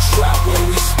 In the trap where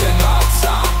we spend our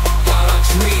time. Got our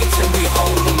dreams and we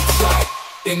hold them tight.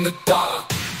 In the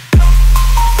dark.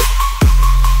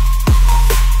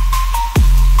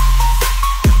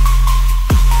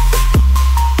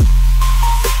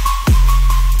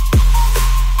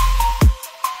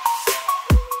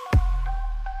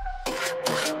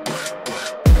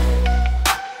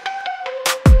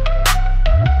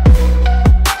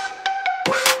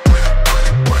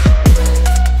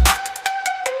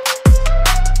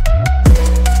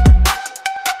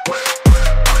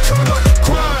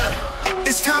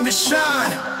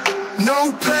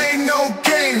 No pain, no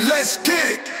gain, let's get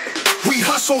it. We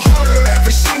hustle harder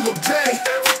every single day.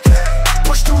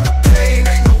 Push through the pain,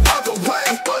 ain't no other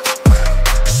way.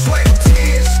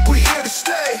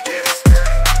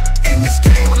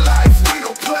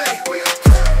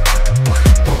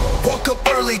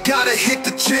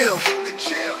 gym.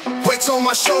 Weights on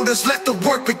my shoulders, let the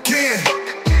work begin.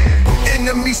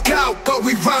 Enemies doubt, but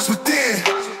we rise within.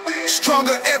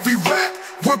 Stronger every rap,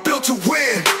 we're built to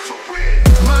win.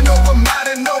 Mind over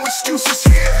matter, no excuses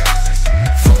here.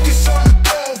 Focus on the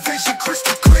goal, vision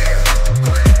crystal clear.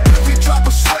 Every drop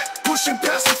of sweat, pushing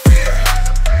past the fear.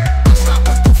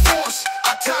 Unstoppable force,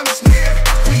 our time is near.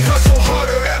 We hustle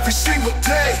harder every single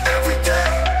day.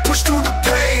 Push through the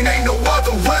pain, ain't no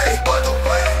other way.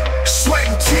 Sweat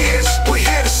and tears, we're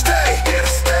here to stay.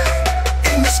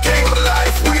 In this game of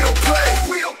life, we don't play.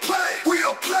 We don't play. We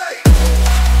don't play.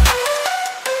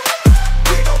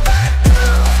 We don't back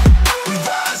down. We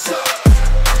rise up.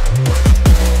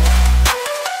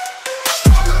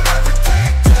 Stronger every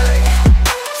day.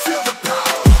 Feel the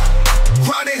power.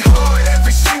 Grinding hard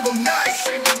every single night.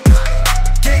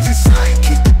 Gains in sight,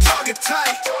 keep the target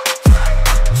tight.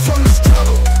 From the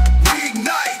struggle, we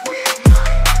ignite.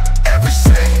 Every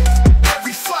second,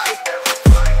 every fight.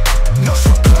 No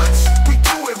shortcuts, we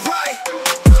do it right.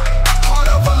 Heart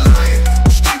of a lion,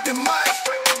 strength and might.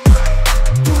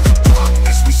 Through the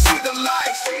darkness, we see the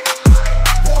light.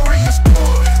 Warriors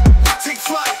born, we take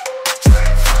flight.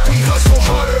 We hustle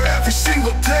harder every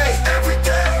single day.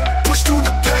 Push through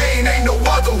the pain, ain't no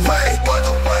other way.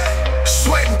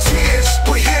 Sweat and tears,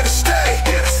 we're here to stay.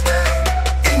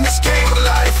 In this game of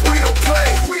life, we don't play.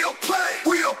 We don't play.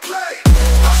 We don't play.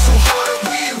 Hustle harder,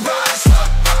 we rise up.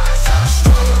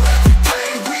 Stronger every day,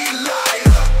 we light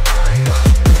up. Through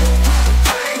the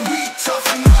pain, we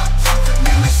toughen up.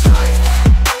 In this life,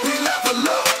 we level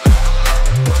up.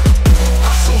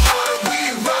 Hustle harder, we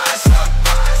rise up.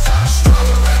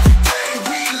 Stronger every day,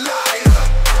 we light up.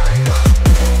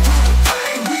 Through the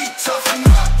pain, we toughen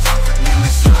up. In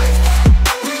this life,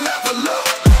 we level up.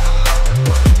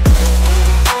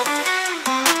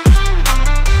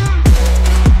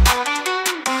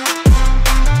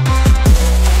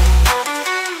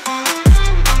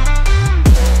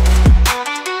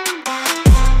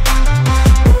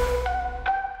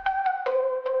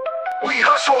 We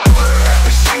hustle harder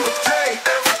every single day.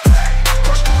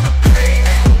 Push through the pain,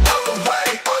 ain't no other way.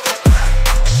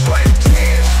 Sweat and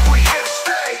tears, we're here to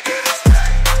stay.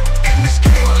 In this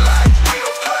game of life, we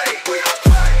don't play. We don't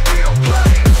play. We don't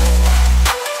play.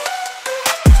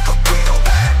 But we don't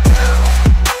back down.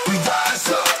 We rise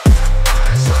up.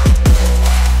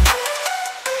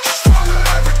 Stronger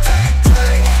every day.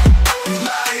 We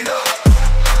light up.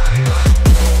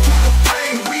 Through the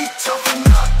pain, we toughen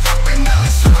up. In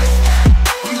this life,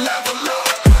 we level up.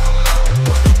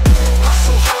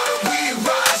 Hustle harder, we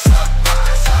rise up.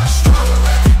 Stronger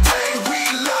every day, we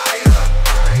light up.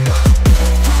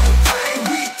 Through the pain,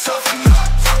 we toughen up.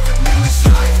 In this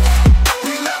life,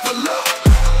 we level up.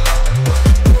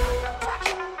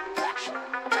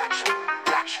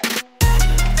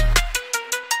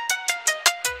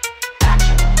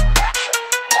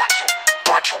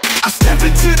 I step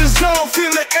into the zone,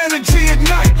 feel the energy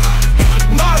ignite.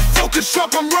 My focus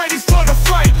up, I'm ready for the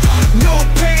fight. No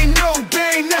pain, no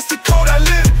gain, that's the code I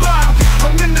live by.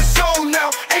 I'm in the zone now,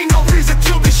 ain't no reason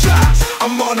to be shy.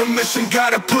 I'm on a mission,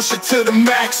 gotta push it to the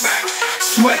max.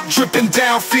 Sweat dripping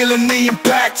down, feeling the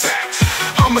impact.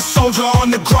 I'm a soldier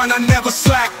on the grind, I never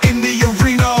slack. In the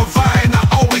arena of iron, I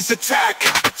always attack.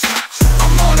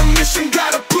 I'm on a mission,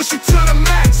 gotta push it to the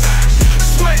max.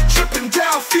 Sweat dripping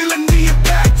down, feeling the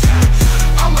impact.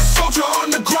 I'm a soldier on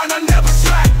the grind, I never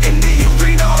slack. In the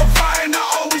arena of iron, I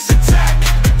always attack.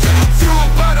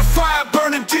 Fueled by the fire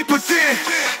burning deep within.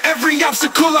 Every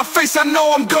obstacle I face, I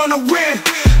know I'm gonna win.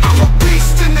 I'm a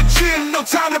beast in the gym, no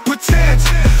time to pretend.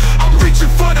 I'm reaching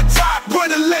for the top, where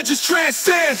the legends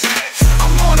transcend.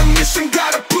 I'm on a mission,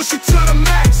 gotta push it to the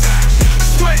max.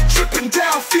 Sweat dripping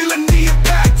down, feeling the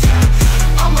impact.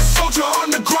 I'm a soldier on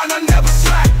the grind, I never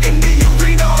slack. In the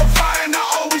arena of iron, I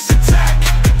always attack.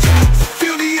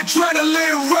 Feel the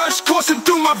adrenaline rush coursing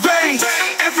through my veins.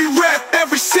 Every rep,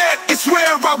 every set, it's where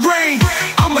I reign.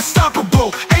 I'm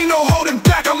unstoppable, ain't no holding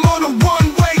back. I'm on a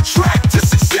one-way track to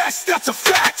success, that's a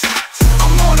fact.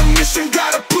 I'm on a mission,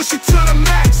 gotta push it to the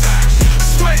max.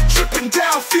 Sweat dripping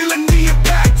down, feeling the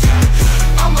impact.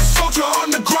 I'm a soldier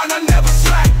on the grind, I never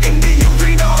slack. In the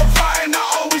arena of iron, I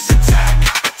always attack.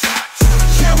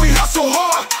 Yeah, we hustle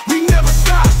hard, we never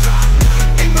stop.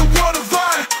 In the world of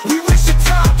iron, we reach the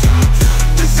top.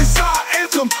 This is our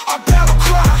anthem, our battle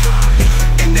cry.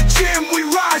 In the gym, we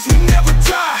rise, we never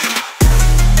die.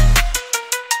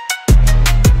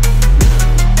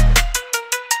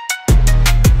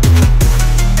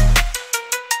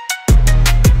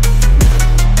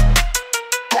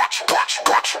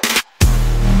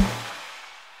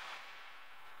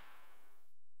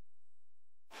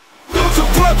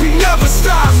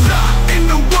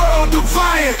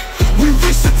 we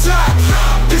reach the top.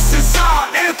 This is our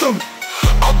anthem,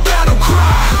 our battle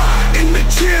cry. In the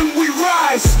gym we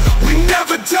rise, we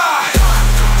never die.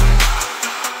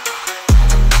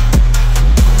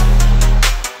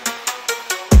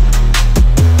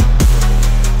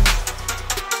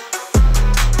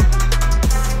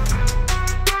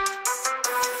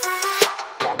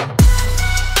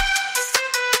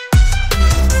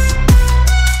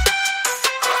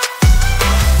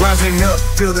 Rising up,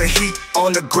 feel the heat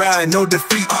on the grind, no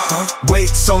defeat.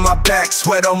 Weights on my back,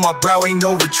 sweat on my brow, ain't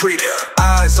no retreat.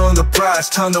 Eyes on the prize,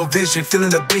 tunnel vision,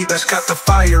 feeling the beat. That's got the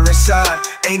fire inside,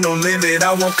 ain't no limit,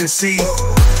 I won't concede.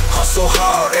 Hustle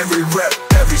hard, every rep,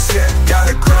 every set,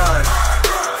 gotta grind.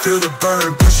 Feel the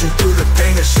burn, pushing through the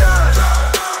pain and shine.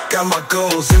 Got my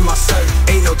goals in my sight,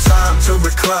 ain't no time to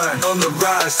recline. On the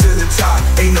rise to the top,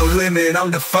 ain't no limit,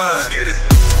 I'm defined.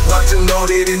 Locked and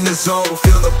loaded in the zone,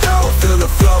 feel the power, feel the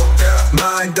flow.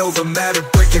 Mind over matter,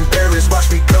 breaking barriers, watch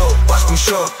me go. Watch me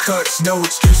shortcuts, no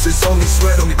excuses, only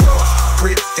sweat on me glow.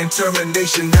 Grit and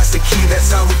determination, that's the key,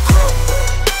 that's how we grow.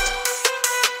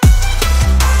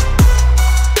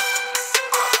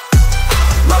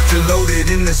 Locked and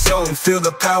loaded in the zone, feel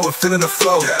the power, feeling the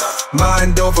flow.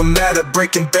 Mind over matter,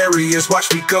 breaking barriers,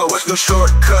 watch me go. No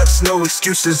shortcuts, no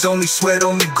excuses, only sweat,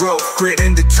 only growth. Grit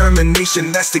and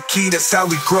determination, that's the key, that's how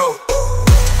we grow.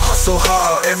 Hustle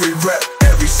hard, every rep,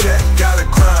 every set, gotta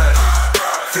grind.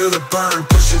 Feel the burn,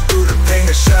 pushing through the pain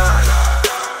and shine.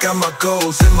 Got my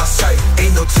goals in my sight,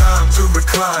 ain't no time to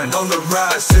recline. On the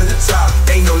rise to the top,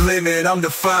 ain't no limit, I'm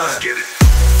defined.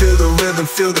 Feel the rhythm,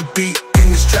 feel the beat. In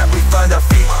this trap we find our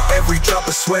feet. Every drop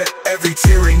of sweat, every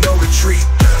tear, ain't no retreat.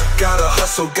 Gotta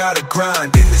hustle, gotta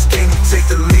grind. In this game we take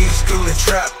the lead. Feeling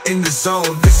trapped in the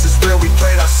zone, this is where we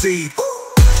plant our seed.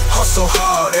 Hustle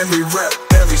hard, every rep,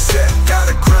 every set,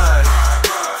 gotta grind.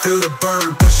 Feel the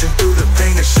burn, pushing through the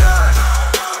pain and shine.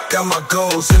 Got my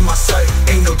goals in my sight,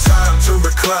 ain't no time to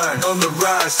recline. On the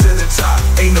rise to the top,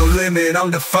 ain't no limit, I'm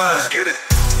defined.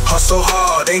 Hustle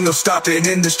hard, ain't no stopping.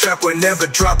 In this trap we're never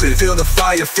dropping. Feel the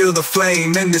fire, feel the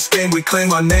flame. In this game we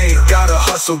claim our name. Gotta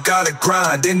hustle, gotta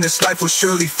grind. In this life we'll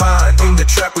surely find. In the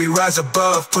trap we rise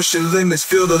above, pushing limits,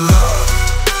 feel the love.